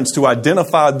difference to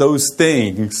identify those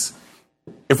things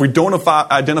if we don't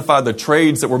identify the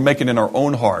trades that we're making in our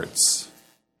own hearts,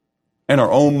 in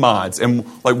our own minds? And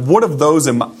like, what of those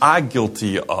am I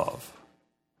guilty of?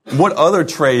 What other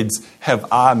trades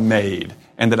have I made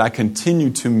and that I continue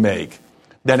to make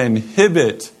that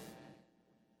inhibit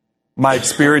my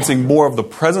experiencing more of the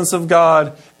presence of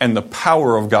God and the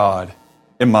power of God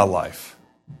in my life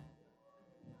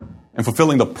and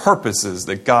fulfilling the purposes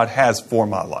that God has for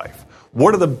my life?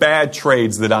 What are the bad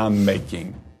trades that I'm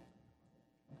making?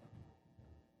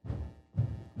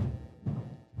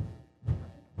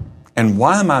 And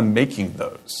why am I making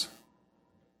those?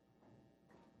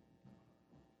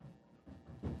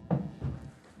 And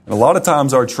a lot of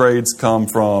times our trades come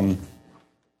from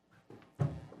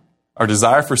our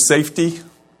desire for safety.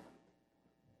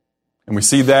 And we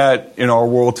see that in our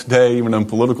world today, even in a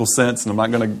political sense. And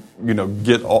I'm not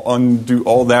going to, undo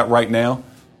all that right now.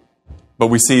 But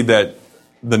we see that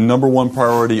the number one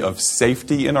priority of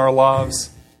safety in our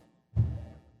lives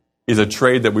is a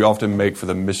trade that we often make for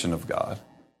the mission of God.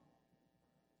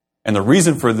 And the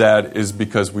reason for that is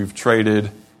because we've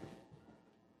traded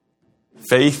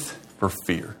faith for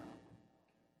fear.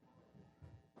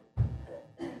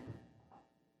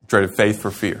 Traded faith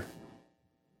for fear.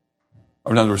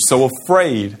 In other words, we're so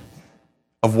afraid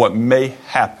of what may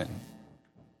happen.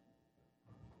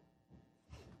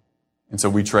 And so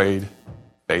we trade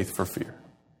faith for fear.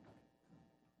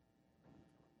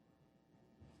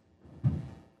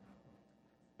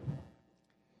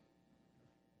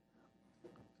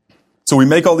 So we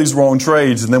make all these wrong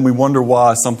trades, and then we wonder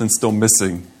why something's still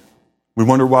missing. We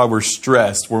wonder why we're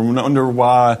stressed. We wonder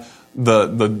why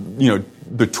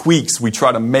the tweaks we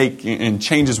try to make and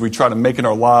changes we try to make in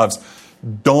our lives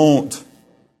don't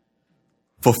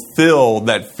fulfill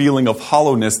that feeling of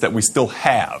hollowness that we still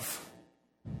have.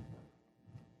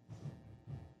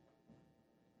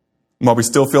 While we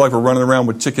still feel like we're running around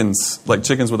with chickens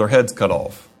with our heads cut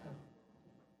off.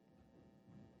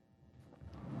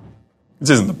 This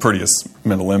isn't the prettiest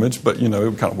mental image, but, it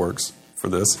kind of works for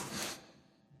this.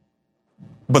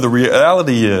 But the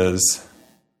reality is,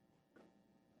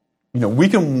 we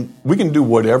can do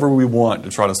whatever we want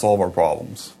to try to solve our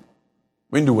problems.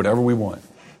 We can do whatever we want.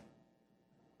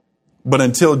 But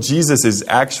until Jesus is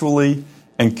actually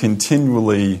and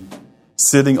continually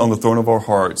sitting on the throne of our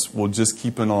hearts, we'll just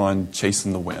keep on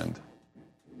chasing the wind.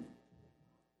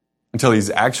 Until he's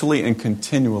actually and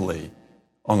continually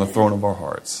on the throne of our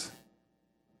hearts.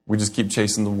 We just keep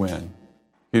chasing the wind.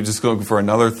 You're just looking for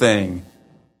another thing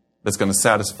that's going to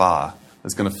satisfy,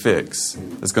 that's going to fix,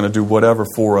 that's going to do whatever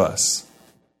for us.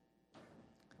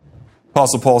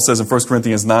 Apostle Paul says in 1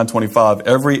 Corinthians 9:25,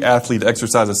 every athlete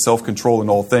exercises self-control in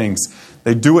all things.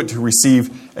 They do it to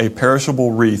receive a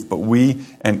perishable wreath, but we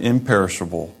an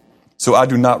imperishable. So I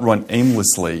do not run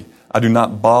aimlessly. I do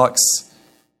not box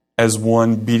as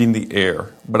one beating the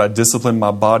air, but I discipline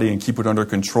my body and keep it under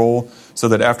control so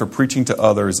that after preaching to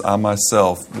others, I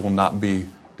myself will not be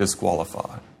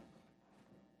disqualified.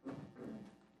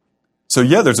 So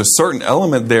there's a certain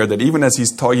element there that even as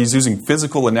he's using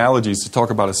physical analogies to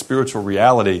talk about a spiritual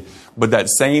reality, but that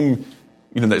same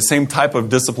type of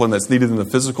discipline that's needed in the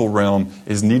physical realm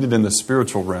is needed in the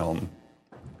spiritual realm.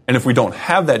 And if we don't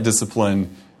have that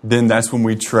discipline, then that's when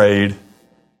we trade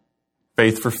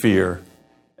faith for fear.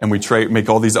 And we make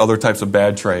all these other types of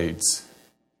bad trades.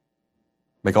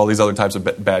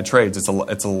 It's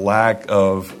a lack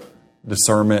of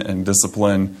discernment and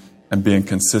discipline and being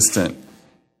consistent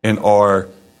in our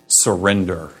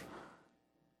surrender.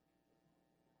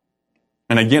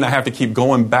 And again, I have to keep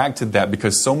going back to that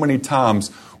because so many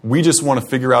times we just want to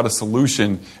figure out a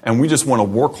solution and we just want to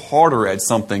work harder at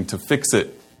something to fix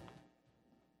it.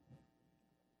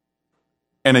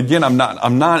 And again,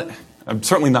 I'm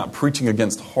certainly not preaching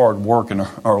against hard work in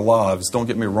our lives. Don't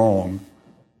get me wrong.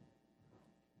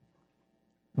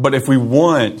 But if we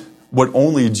want what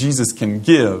only Jesus can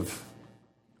give,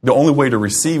 the only way to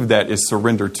receive that is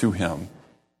surrender to Him.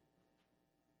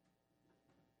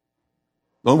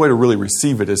 The only way to really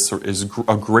receive it is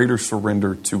a greater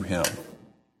surrender to Him.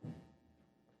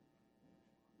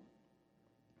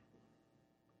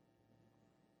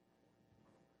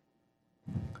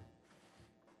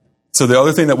 So the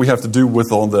other thing that we have to do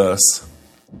with all this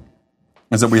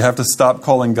is that we have to stop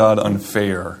calling God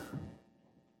unfair.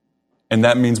 And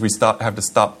that means we have to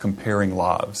stop comparing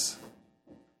lives.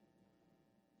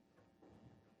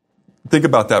 Think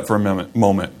about that for a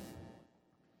moment.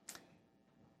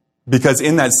 Because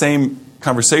in that same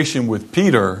conversation with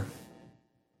Peter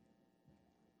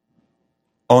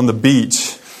on the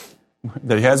beach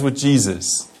that he has with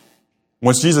Jesus,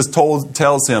 once Jesus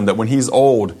tells him that when he's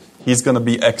old, he's going to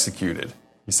be executed.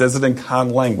 He says it in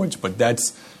kind language, but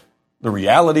that's the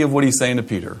reality of what he's saying to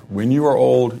Peter. When you are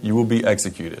old, you will be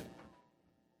executed.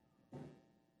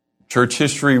 Church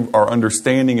history, our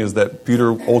understanding is that Peter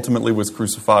ultimately was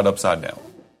crucified upside down.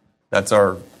 That's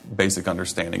our basic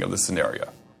understanding of the scenario.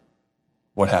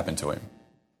 What happened to him.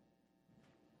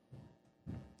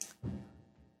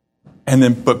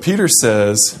 But Peter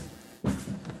says,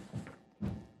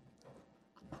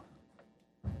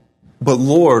 but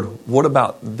Lord, what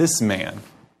about this man?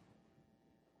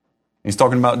 He's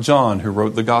talking about John, who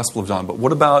wrote the Gospel of John. But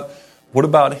what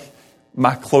about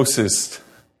my closest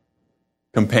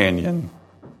companion?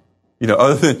 You know,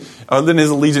 other than his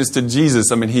allegiance to Jesus,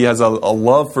 I mean, he has a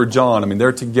love for John. I mean,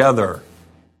 they're together.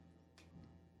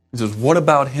 He says, what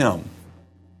about him?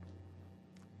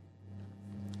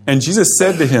 And Jesus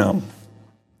said to him,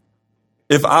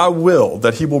 if I will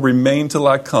that he will remain till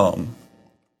I come,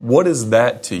 what is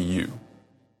that to you?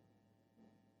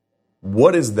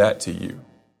 What is that to you?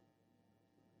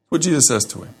 What Jesus says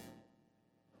to him.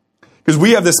 Because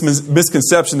we have this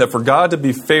misconception that for God to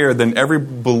be fair, then every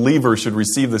believer should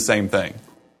receive the same thing.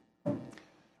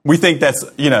 We think that's,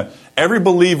 every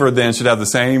believer then should have the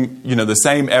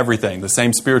same everything, the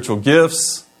same spiritual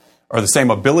gifts or the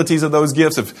same abilities of those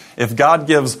gifts. If God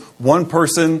gives one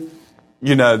person,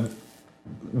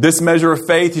 this measure of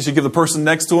faith, He should give the person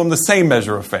next to him the same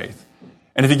measure of faith.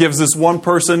 And if He gives this one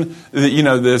person,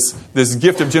 this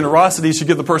gift of generosity, He should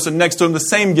give the person next to him the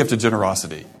same gift of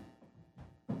generosity.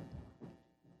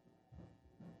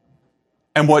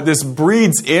 And what this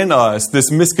breeds in us,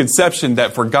 this misconception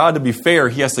that for God to be fair,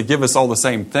 He has to give us all the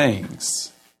same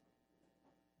things.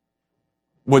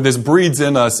 What this breeds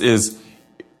in us is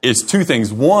two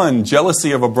things. One,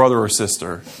 jealousy of a brother or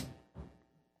sister.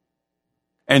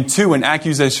 And two, an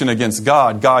accusation against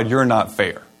God. God, you're not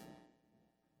fair.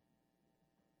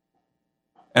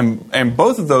 And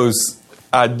both of those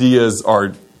ideas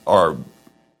are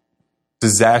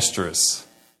disastrous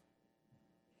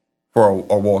for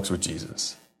our walks with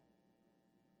Jesus.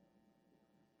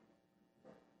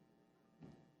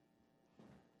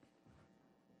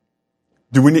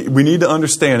 We need to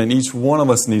understand, and each one of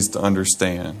us needs to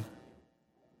understand,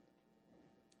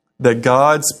 that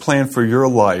God's plan for your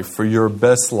life, for your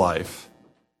best life,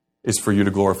 is for you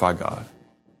to glorify God.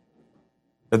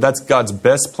 That's God's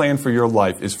best plan for your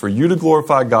life, is for you to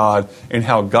glorify God and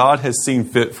how God has seen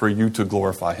fit for you to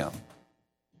glorify Him.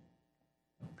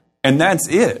 And that's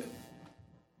it.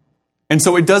 And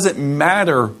so it doesn't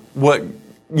matter what,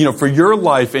 for your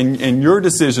life and your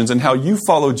decisions and how you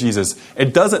follow Jesus.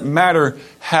 It doesn't matter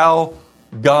how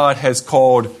God has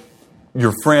called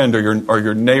your friend or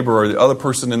your neighbor or the other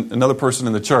person, another person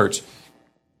in the church.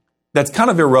 That's kind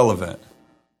of irrelevant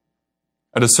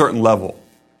at a certain level.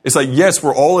 It's like, yes,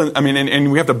 we're all in, and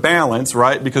we have to balance,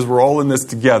 right? Because we're all in this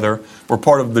together. We're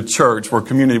part of the church. We're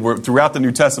community. Throughout the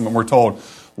New Testament, we're told,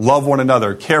 love one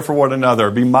another, care for one another,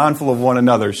 be mindful of one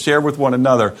another, share with one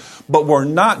another. But we're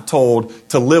not told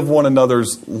to live one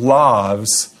another's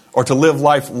lives or to live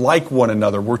life like one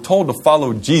another. We're told to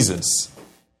follow Jesus.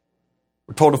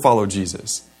 We're told to follow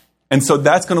Jesus. And so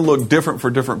that's going to look different for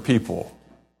different people.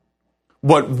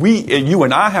 What you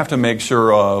and I have to make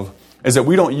sure of is that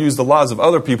we don't use the lives of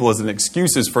other people as an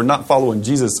excuses for not following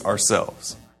Jesus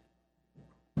ourselves.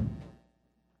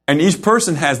 And each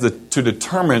person has to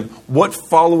determine what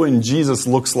following Jesus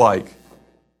looks like.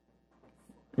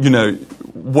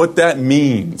 What that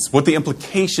means, what the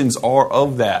implications are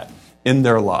of that in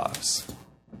their lives.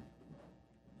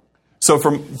 So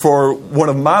for one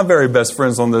of my very best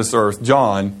friends on this earth,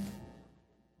 John,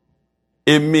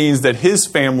 it means that his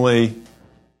family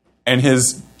and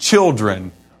his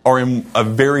children are in a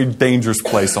very dangerous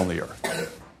place on the earth.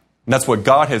 And that's what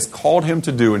God has called him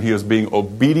to do, and he is being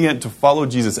obedient to follow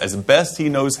Jesus as best he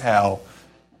knows how,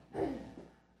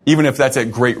 even if that's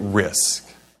at great risk.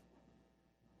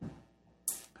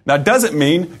 Now, it doesn't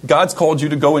mean God's called you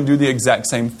to go and do the exact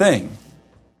same thing.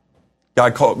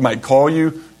 God might call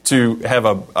you to have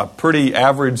a pretty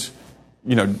average,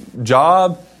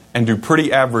 job and do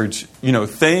pretty average,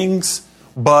 things,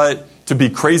 but to be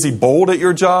crazy bold at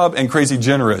your job and crazy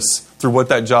generous through what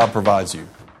that job provides you.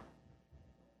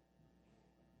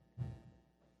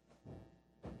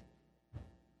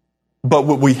 But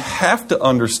what we have to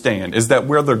understand is that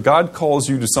whether God calls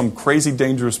you to some crazy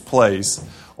dangerous place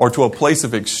or to a place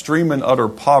of extreme and utter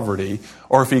poverty,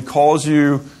 or if he calls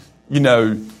you,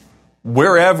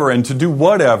 wherever and to do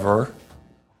whatever,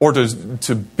 or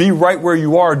to be right where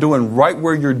you are, doing right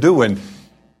where you're doing,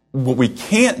 what we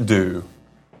can't do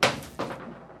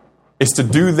is to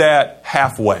do that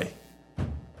halfway.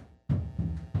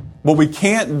 What we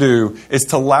can't do is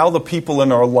to allow the people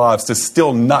in our lives to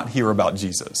still not hear about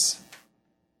Jesus,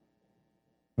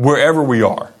 wherever we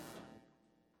are.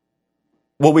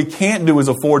 What we can't do is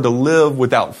afford to live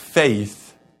without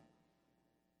faith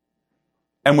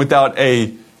and without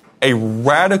a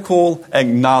radical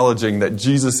acknowledging that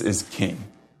Jesus is King,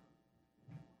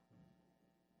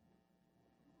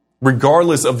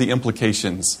 regardless of the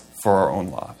implications for our own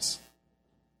lives.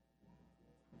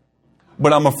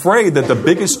 But I'm afraid that the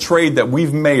biggest trade that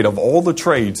we've made of all the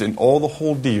trades and all the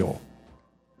whole deal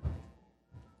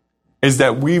is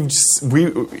that and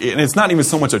it's not even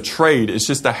so much a trade, it's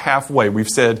just a halfway. We've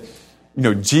said,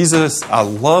 Jesus, I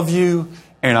love you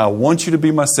and I want you to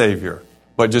be my Savior,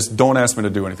 but just don't ask me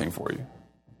to do anything for you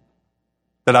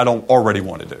that I don't already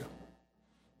want to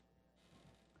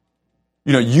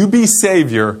do. You be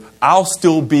Savior, I'll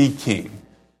still be King.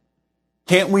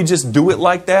 Can't we just do it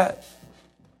like that?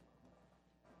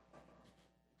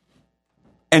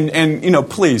 And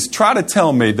please try to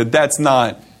tell me that that's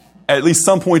not, at least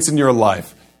some points in your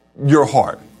life, your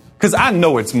heart. Because I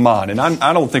know it's mine, and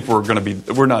I don't think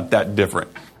we're not that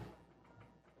different.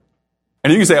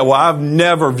 And you can say, well, I've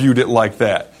never viewed it like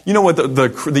that. You know what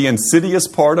the insidious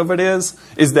part of it is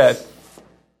that,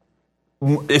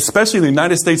 especially in the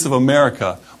United States of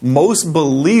America, most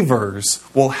believers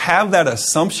will have that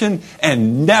assumption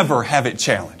and never have it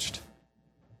challenged.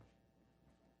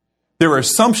 Their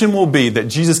assumption will be that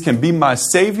Jesus can be my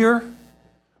Savior,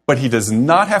 but he does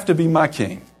not have to be my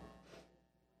King.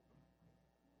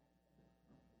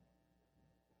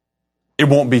 It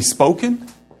won't be spoken,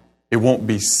 it won't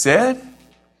be said,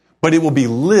 but it will be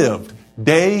lived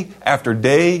day after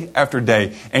day after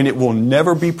day, and it will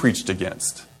never be preached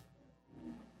against.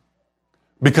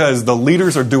 Because the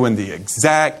leaders are doing the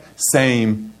exact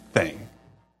same thing.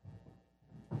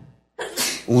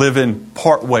 Living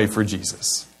part way for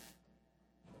Jesus.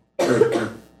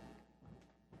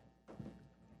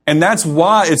 And that's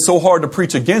why it's so hard to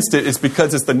preach against it. It's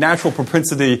because it's the natural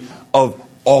propensity of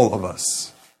all of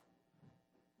us.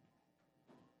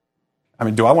 I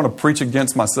mean, do I want to preach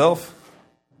against myself?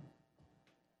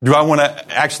 Do I want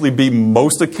to actually be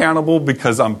most accountable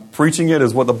because I'm preaching it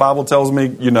as what the Bible tells me?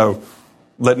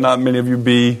 Let not many of you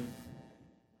be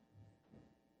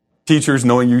teachers,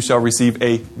 knowing you shall receive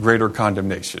a greater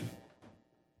condemnation.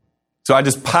 So I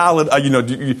just pile it, do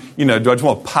I just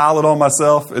want to pile it on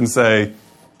myself and say,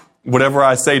 whatever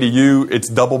I say to you, it's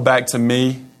double back to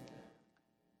me?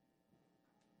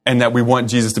 And that we want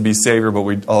Jesus to be Savior,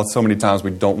 but so many times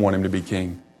we don't want him to be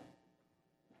King.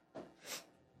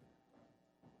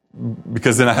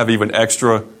 Because then I have even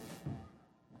extra,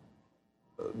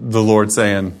 the Lord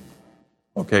saying,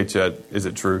 okay, Chet, is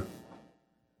it true?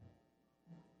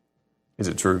 Is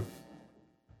it true?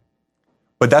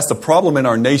 But that's the problem in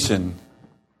our nation.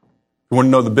 You want to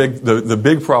know the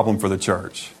big problem for the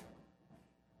church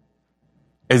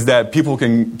is that people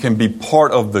can be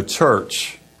part of the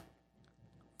church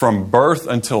from birth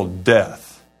until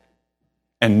death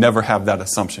and never have that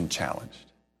assumption challenged.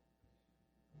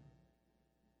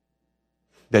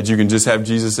 That you can just have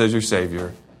Jesus as your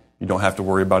Savior. You don't have to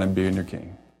worry about him being your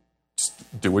King.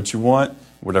 Just do what you want.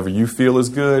 Whatever you feel is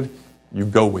good, you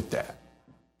go with that.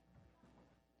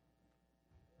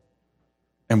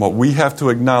 And what we have to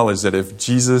acknowledge that if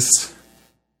Jesus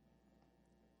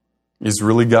is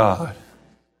really God,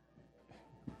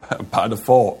 by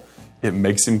default, it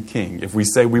makes him King. If we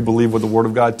say we believe what the Word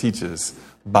of God teaches,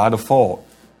 by default,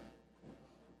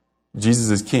 Jesus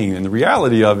is King. And the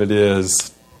reality of it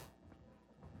is,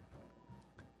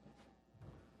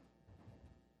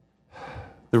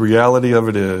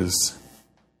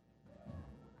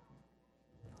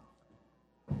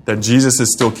 that Jesus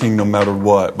is still king no matter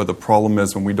what, but the problem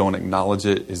is when we don't acknowledge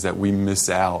it is that we miss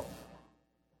out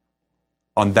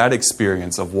on that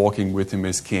experience of walking with him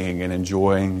as king and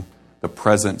enjoying the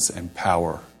presence and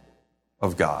power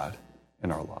of God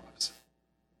in our lives.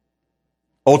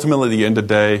 Ultimately, at the end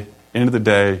of the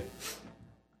day,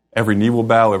 every knee will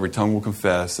bow, every tongue will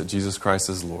confess that Jesus Christ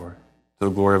is Lord, to the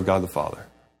glory of God the Father.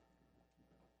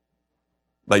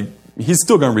 Like, he's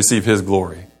still going to receive his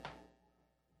glory.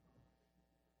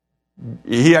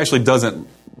 He actually doesn't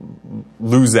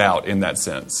lose out in that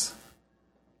sense.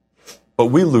 But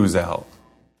we lose out.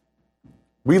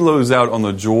 We lose out on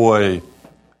the joy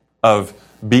of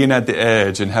being at the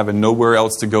edge and having nowhere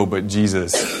else to go but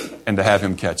Jesus and to have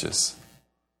him catch us.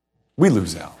 We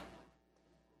lose out.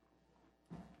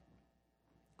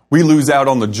 We lose out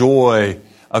on the joy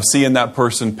of seeing that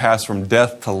person pass from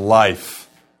death to life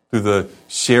through the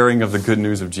sharing of the good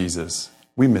news of Jesus.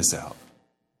 We miss out.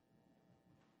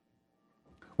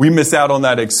 We miss out on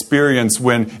that experience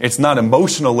when it's not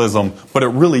emotionalism, but it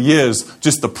really is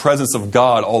just the presence of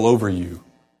God all over you.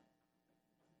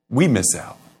 We miss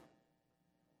out.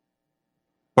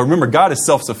 But remember, God is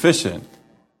self-sufficient.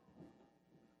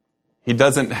 He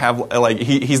doesn't have,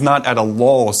 he's not at a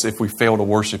loss if we fail to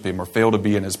worship him or fail to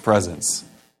be in his presence.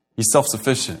 He's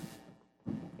self-sufficient.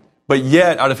 But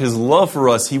yet, out of his love for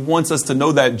us, he wants us to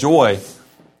know that joy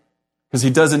because he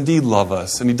does indeed love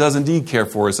us and he does indeed care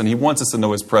for us and he wants us to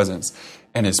know his presence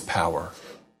and his power.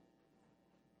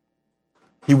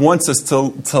 He wants us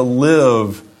to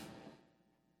live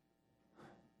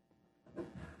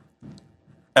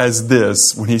as this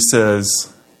when he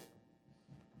says,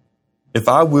 if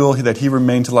I will that he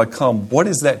remain till I come, what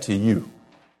is that to you?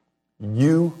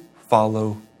 You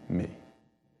follow me.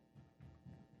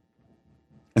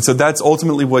 And so that's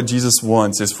ultimately what Jesus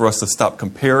wants, is for us to stop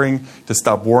comparing, to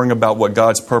stop worrying about what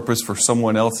God's purpose for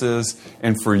someone else is,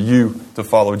 and for you to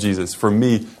follow Jesus, for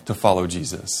me to follow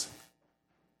Jesus.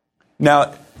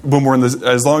 Now, when we're in this,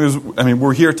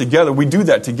 we're here together, we do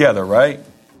that together, right?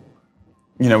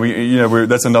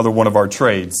 That's another one of our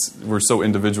trades. We're so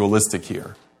individualistic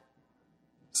here.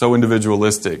 So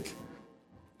individualistic.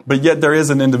 But yet there is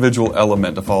an individual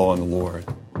element to following the Lord.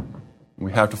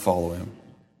 We have to follow him.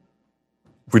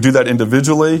 If we do that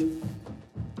individually,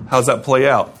 how does that play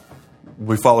out?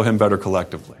 We follow him better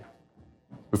collectively.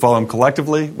 We follow him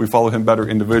collectively, we follow him better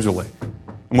individually.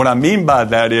 And what I mean by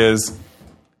that is,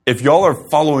 if y'all are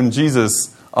following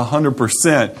Jesus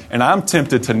 100%, and I'm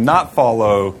tempted to not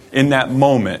follow in that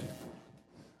moment,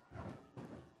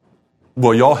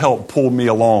 well, y'all help pull me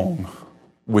along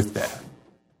with that.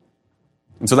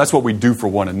 And so that's what we do for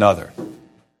one another.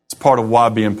 It's part of why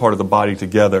being part of the body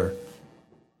together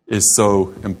is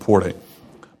so important.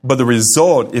 But the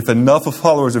result, if enough of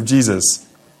followers of Jesus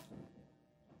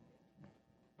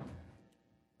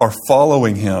are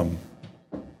following him,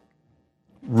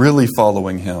 really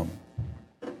following him,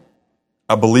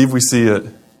 I believe we see it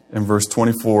in verse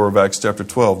 24 of Acts chapter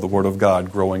 12, the word of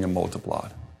God growing and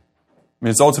multiplied. I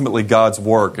mean, it's ultimately God's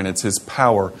work and it's his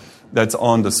power that's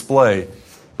on display.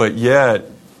 But yet,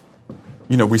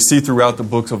 we see throughout the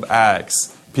books of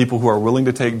Acts people who are willing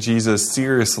to take Jesus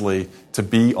seriously to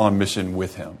be on mission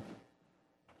with him.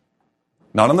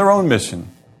 Not on their own mission.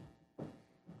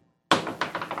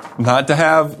 Not to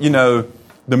have, the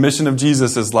mission of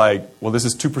Jesus is like, well, this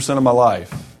is 2% of my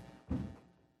life.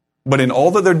 But in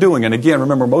all that they're doing, and again,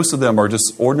 remember, most of them are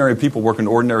just ordinary people working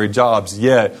ordinary jobs,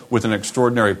 yet with an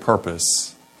extraordinary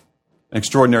purpose, an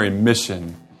extraordinary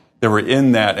mission. They were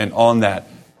in that and on that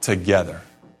together.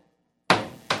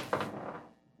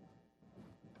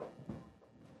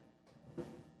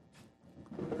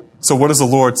 So what does the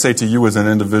Lord say to you as an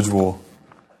individual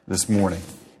this morning?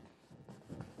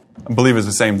 I believe it's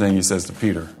the same thing he says to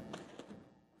Peter.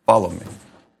 Follow me.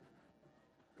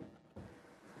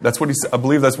 I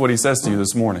believe that's what he says to you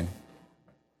this morning.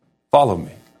 Follow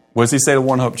me. What does he say to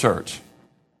One Hope Church?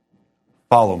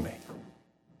 Follow me.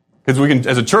 Because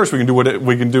as a church, we can do what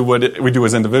we do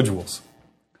as individuals.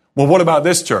 Well, what about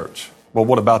this church? Well,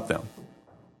 what about them?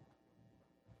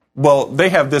 Well, they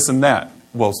have this and that.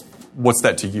 Well, what's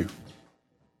that to you?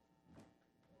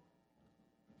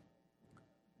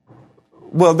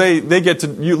 Well, they get to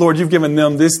you, Lord, you've given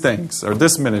them these things, or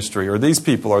this ministry, or these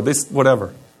people, or this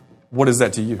whatever. What is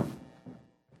that to you?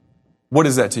 What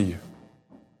is that to you?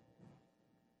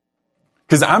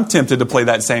 Because I'm tempted to play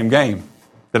that same game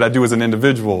that I do as an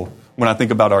individual when I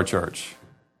think about our church.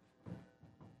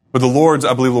 But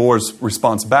I believe the Lord's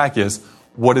response back is,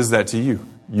 what is that to you?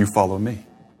 You follow me.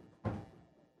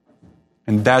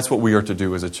 And that's what we are to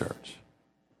do as a church.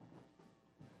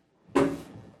 You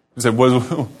said, what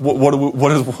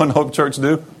does One Hope Church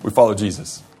do? We follow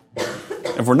Jesus.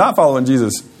 If we're not following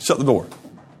Jesus, shut the door.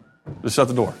 Just shut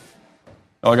the door.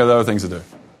 Oh, I got other things to do.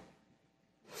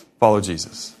 Follow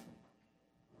Jesus.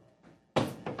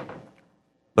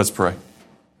 Let's pray.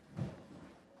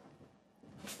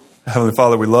 Heavenly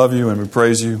Father, we love you and we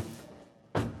praise you.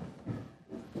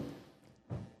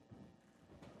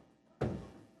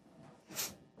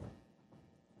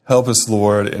 Help us,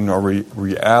 Lord, in our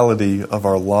reality of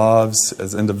our lives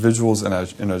as individuals in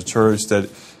our church, that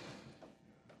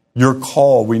your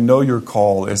call, we know your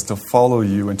call is to follow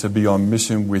you and to be on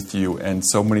mission with you. And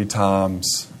so many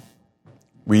times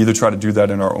we either try to do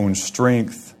that in our own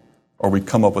strength or we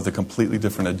come up with a completely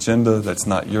different agenda that's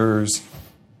not yours.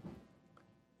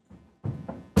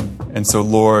 And so,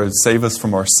 Lord, save us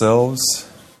from ourselves.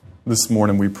 This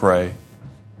morning we pray.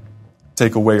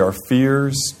 Take away our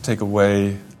fears. Take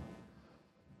away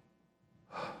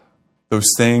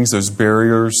those things, those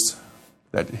barriers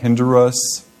that hinder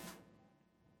us.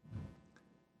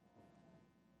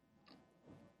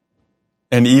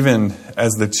 And even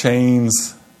as the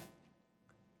chains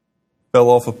fell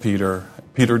off of Peter,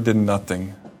 Peter did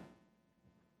nothing.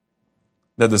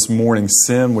 That this morning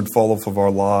sin would fall off of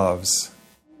our lives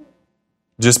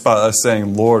just by us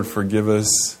saying, Lord, forgive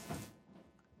us.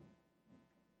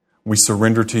 We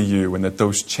surrender to you, and that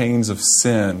those chains of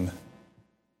sin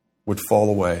would fall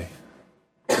away.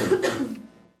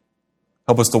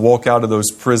 Help us to walk out of those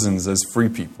prisons as free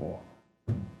people.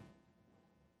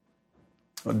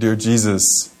 Oh, dear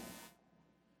Jesus,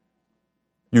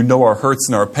 you know our hurts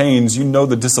and our pains. You know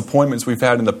the disappointments we've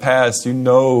had in the past. You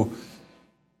know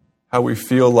how we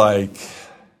feel like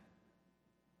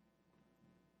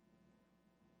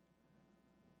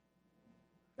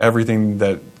everything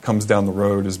that comes down the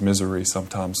road is misery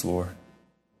sometimes, Lord.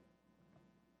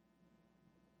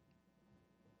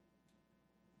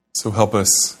 So help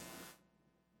us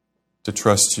to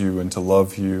trust you and to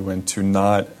love you and to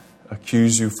not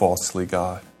accuse you falsely,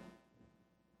 God.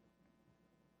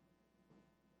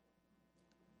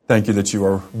 Thank you that you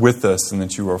are with us and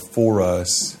that you are for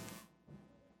us.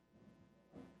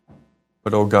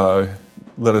 But, oh God,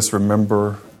 let us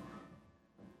remember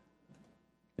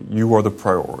that you are the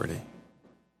priority.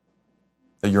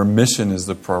 That your mission is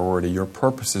the priority. Your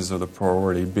purposes are the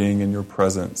priority. Being in your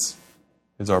presence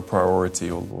is our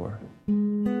priority, oh Lord.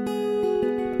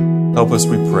 Help us,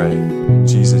 we pray, in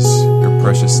Jesus, your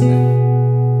precious name.